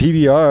you had the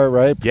PBR,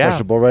 right? Yeah.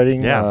 Professional bull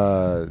riding.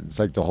 Yeah. It's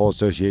like the whole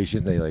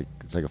association.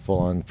 It's like a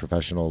full-on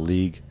professional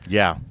league.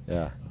 Yeah.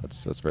 Yeah.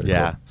 That's very cool.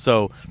 cool.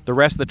 So the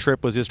rest of the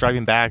trip was just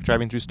driving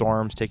through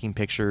storms, taking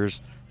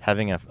pictures,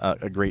 having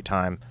a great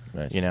time.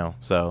 Nice.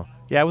 So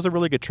yeah, it was a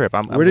really good trip.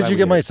 Where did you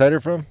get my cider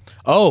from?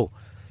 Oh,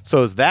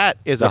 so that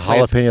is the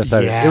jalapeno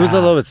cider. Yeah. It was a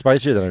little bit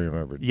spicier than I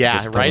remembered. Yeah,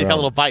 right. It got a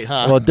little bite,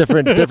 huh? Well,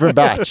 different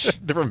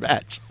batch. Different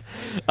batch.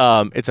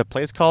 It's a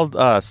place called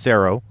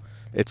Saro.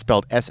 It's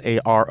spelled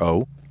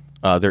Saro.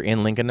 They're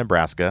in Lincoln,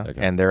 Nebraska,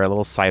 and they're a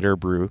little cider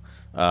brew.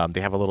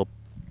 They have a little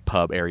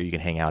pub area you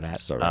can hang out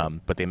at.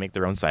 But they make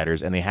their own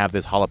ciders, and they have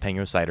this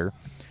jalapeno cider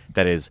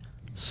that is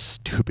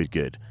stupid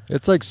good.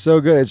 It's like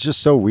so good. It's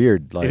just so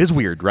weird. Like, it is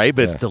weird, right?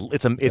 But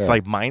it's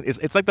like mine.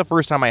 It's like the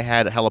first time I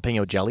had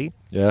jalapeno jelly.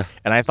 Yeah.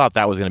 And I thought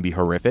that was going to be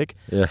horrific.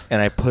 Yeah.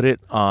 And I put it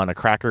on a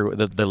cracker.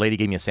 The lady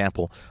gave me a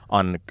sample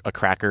on a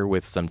cracker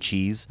with some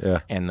cheese.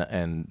 Yeah. And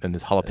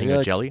this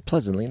jalapeno jelly. It's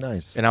pleasantly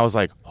nice. And I was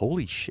like,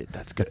 holy shit,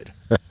 that's good.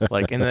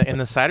 Like, and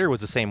the cider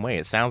was the same way.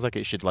 It sounds like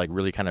it should like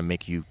really kind of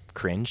make you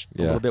cringe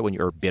a little bit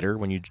or bitter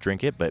when you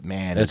drink it. But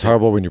man, it's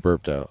horrible when you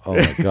burped out. Oh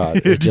my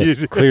god, it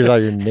just clears out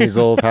your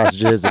nasal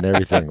passages and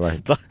everything.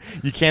 Like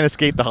you can't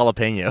escape the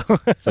jalapeno.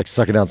 It's like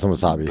sucking down some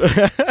wasabi.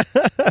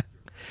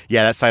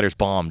 Yeah, that cider's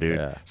bomb, dude.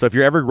 Yeah. So if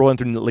you're ever rolling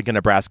through Lincoln,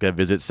 Nebraska,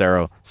 visit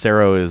Saro.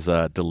 Saro is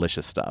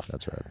delicious stuff.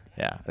 That's right.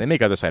 Yeah, they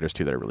make other ciders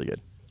too that are really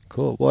good.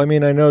 Cool. Well,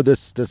 I know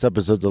this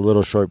episode's a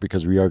little short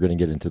because we are going to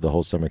get into the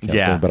whole summer camp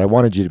thing, but I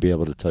wanted you to be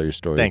able to tell your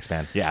story. Thanks,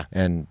 man. Yeah.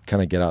 And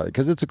kind of get out,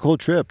 because it's a cool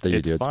trip that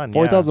you do. It's fun,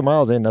 4,000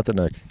 miles ain't nothing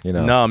to,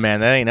 No,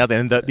 man, that ain't nothing.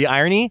 And the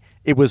irony,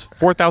 it was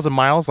 4,000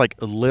 miles, like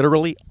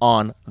literally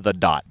on the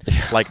dot.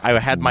 Like I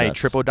had my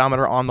trip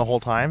odometer on the whole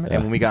time,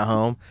 and when we got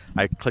home,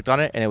 I clicked on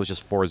it, and it was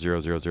just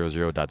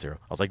 40000.0. I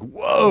was like,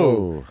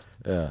 whoa.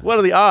 Yeah. What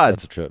are the odds?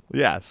 That's a trip.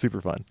 Yeah,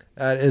 super fun.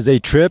 That is a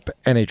trip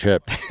and a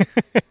trip.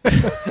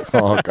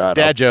 Oh, God.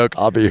 Dad joke.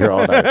 I'll be here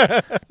all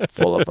night.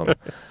 Full of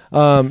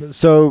them.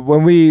 So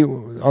when we,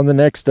 on the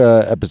next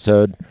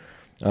episode,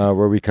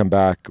 where we come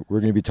back, we're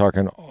going to be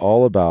talking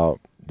all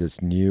about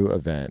this new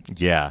event.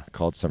 Yeah.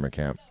 Called Summer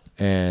Camp.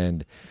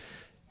 And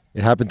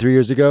it happened 3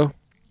 years ago.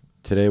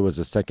 Today was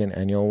the second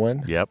annual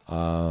one. Yep.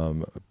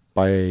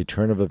 By a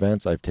turn of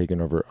events, I've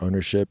taken over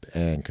ownership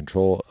and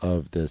control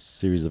of this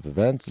series of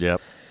events.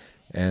 Yep.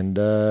 And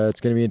it's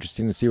going to be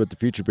interesting to see what the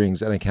future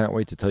brings. And I can't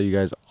wait to tell you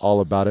guys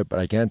all about it. But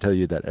I can tell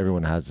you that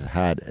everyone has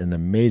had an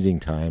amazing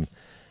time,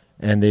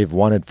 and they've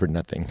wanted for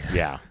nothing.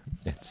 Yeah.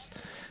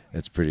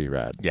 It's pretty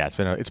rad. Yeah,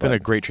 it's been a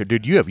great trip.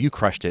 Dude, you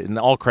crushed it. And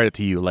all credit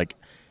to you. Like,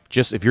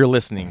 just if you're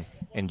listening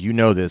and you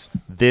know this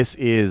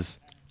is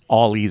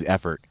Ollie's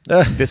effort.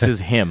 This is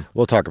him.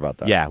 We'll talk about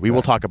that. Yeah, we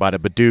will talk about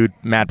it. But dude,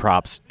 mad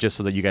props just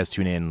so that you guys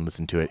tune in and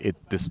listen to it.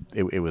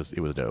 It was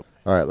dope.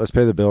 All right, let's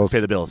pay the bills. Let's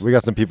pay the bills. We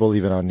got some people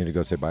leaving. I need to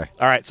go say bye.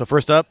 All right, so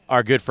first up,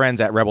 our good friends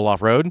at Rebel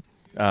Off-Road,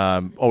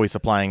 always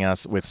supplying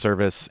us with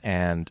service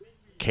and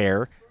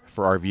care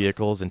for our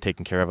vehicles and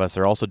taking care of us.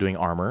 They're also doing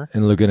armor.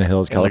 In Laguna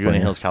Hills,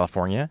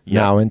 California. Yep.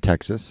 Now in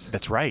Texas.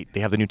 That's right. They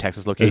have the new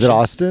Texas location. Is it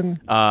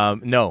Austin?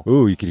 No.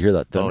 Ooh, you could hear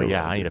that thunder. Oh,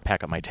 yeah. I need to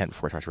pack up my tent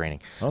before it starts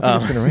raining. I don't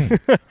think it's going to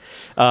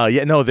rain.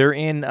 Yeah, no, they're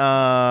in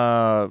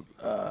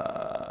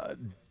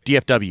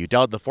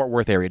DFW, the Fort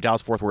Worth area,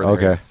 Dallas-Fort Worth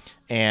area. Okay.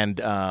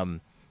 And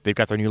they've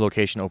got their new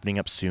location opening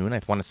up soon. I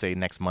want to say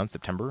next month,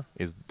 September,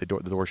 is the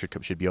door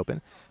should be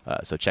open.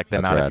 So check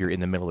them out if you're in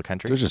the middle of the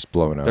country. They're just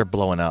blowing up. They're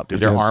blowing up. Dude,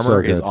 their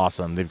armor is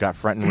awesome. They've got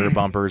front and rear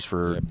bumpers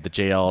for the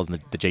JLs and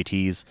the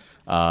JTs.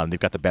 They've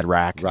got the bed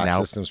rack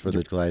now. Systems for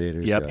the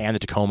Gladiators. Yep, and the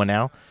Tacoma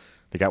now.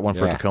 They got one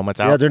for Tacoma. It's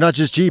out. Yeah, they're not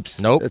just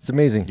Jeeps. Nope. It's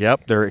amazing.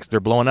 Yep, they're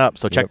blowing up.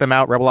 So check them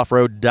out,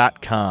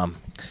 rebelOffroad.com.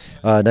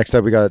 Next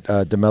up, we got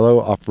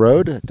DeMello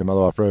Off-Road.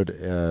 DeMello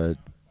Off-Road,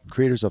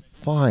 creators of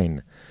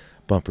fine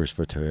bumpers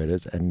for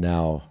Toyotas and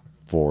now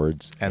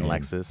Fords and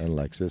Lexus. And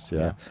Lexus,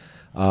 yeah.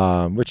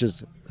 Which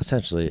is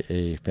essentially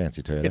a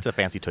fancy Toyota. It's a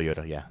fancy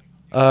Toyota, yeah.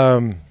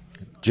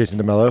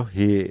 Jason DeMello,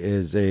 he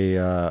is a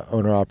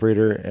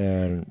owner-operator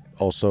and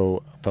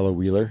also a fellow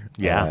wheeler.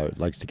 Yeah.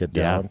 Likes to get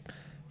down. Yeah.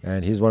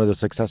 And he's one of those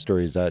success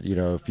stories that,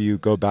 if you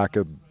go back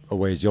a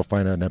ways, you'll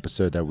find an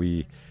episode that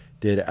we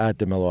did at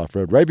DeMello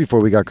Off-Road right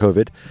before we got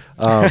COVID.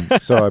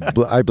 So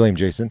I blame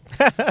Jason.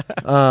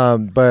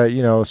 But,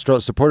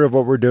 supportive of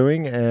what we're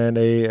doing and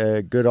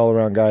a good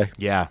all-around guy.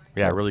 Yeah,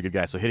 really good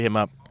guy. So hit him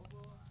up.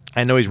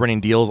 I know he's running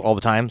deals all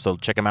the time, so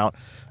check him out,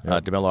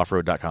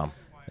 DeMelloOffroad.com.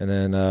 And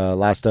then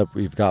last up,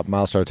 we've got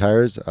Milestar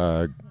Tires,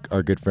 our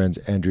good friends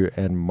Andrew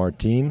and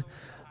Martine,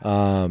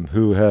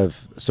 who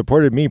have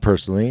supported me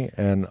personally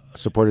and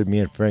supported me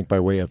and Frank by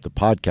way of the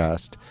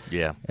podcast.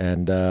 Yeah.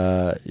 And,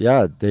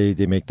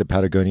 they make the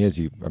Patagonias.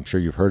 I'm sure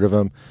you've heard of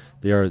them.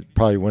 They are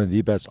probably one of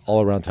the best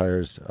all-around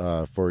tires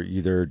for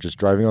either just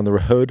driving on the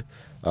road,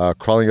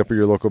 crawling up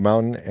your local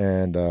mountain,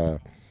 and,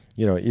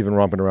 even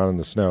romping around in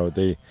the snow.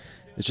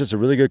 It's just a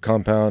really good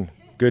compound,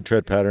 good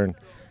tread pattern.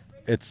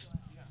 It's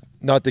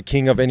not the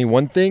king of any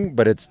one thing,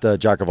 but it's the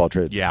jack of all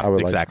trades. Yeah,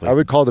 exactly. I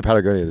would call the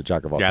Patagonia the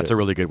jack of all trades. Yeah, it's a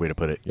really good way to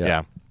put it.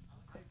 Yeah.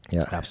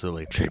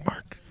 Absolutely.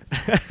 Trademark.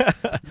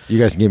 You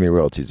guys can give me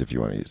royalties if you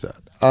want to use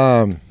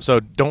that.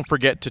 So don't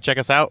forget to check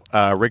us out,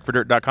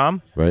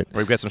 rigfordirt.com. Right.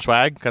 We've got some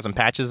swag, got some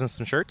patches and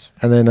some shirts.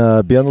 And then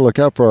be on the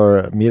lookout for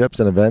our meetups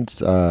and events.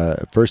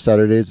 First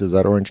Saturdays is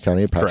at Orange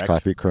County, Patch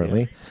Coffee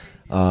currently.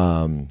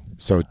 Yeah.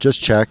 So just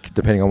check.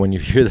 Depending on when you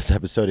hear this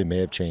episode, it may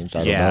have changed.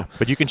 I don't know.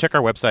 But you can check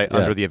our website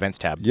under the events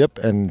tab. Yep,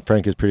 and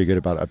Frank is pretty good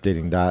about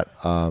updating that.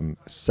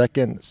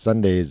 Second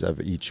Sundays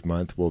of each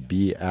month will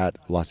be at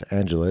Los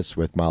Angeles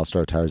with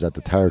Milestar Tires at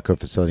the Tire Co.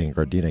 facility in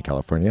Gardena,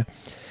 California.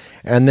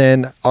 And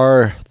then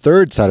our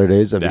third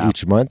Saturdays of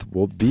each month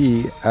will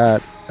be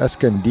at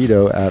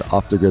Escondido at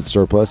Off the Grid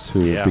Surplus,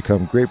 who have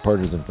become great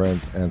partners and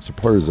friends and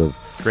supporters of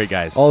great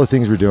guys. All the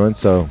things we're doing.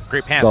 So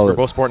great pants. Solid. We're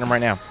both sporting them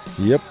right now.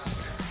 Yep.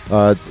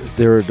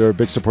 They're a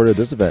big supporter of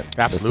this event,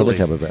 absolutely, the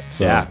Summer Camp event.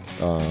 So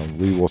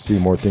we will see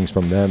more things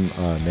from them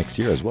next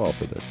year as well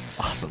for this.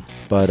 Awesome.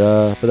 But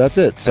that's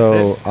it.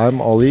 So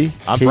I'm Ollie.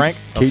 I'm Frank.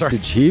 Kate the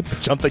Jeep.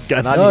 Jumped the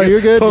gun on you. No,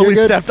 you're good. Totally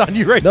you're good. Stepped on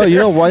you right there. No, you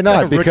know why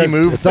not? Because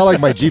it's not like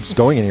my Jeep's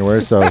going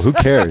anywhere. So who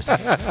cares?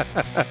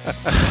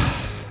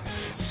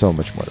 So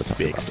much more to talk about.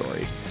 Big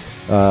story.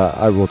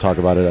 I will talk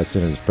about it as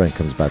soon as Frank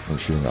comes back from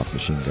shooting off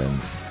machine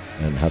guns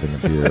and having a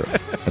beer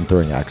and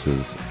throwing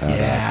axes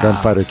at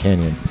Gunfighter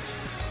Canyon.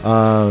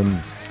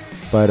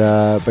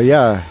 But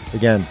yeah,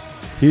 again,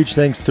 huge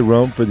thanks to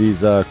Rome for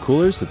these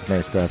coolers. It's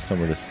nice to have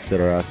somewhere to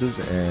sit our asses,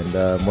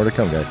 and more to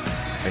come, guys.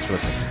 Thanks for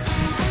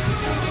listening.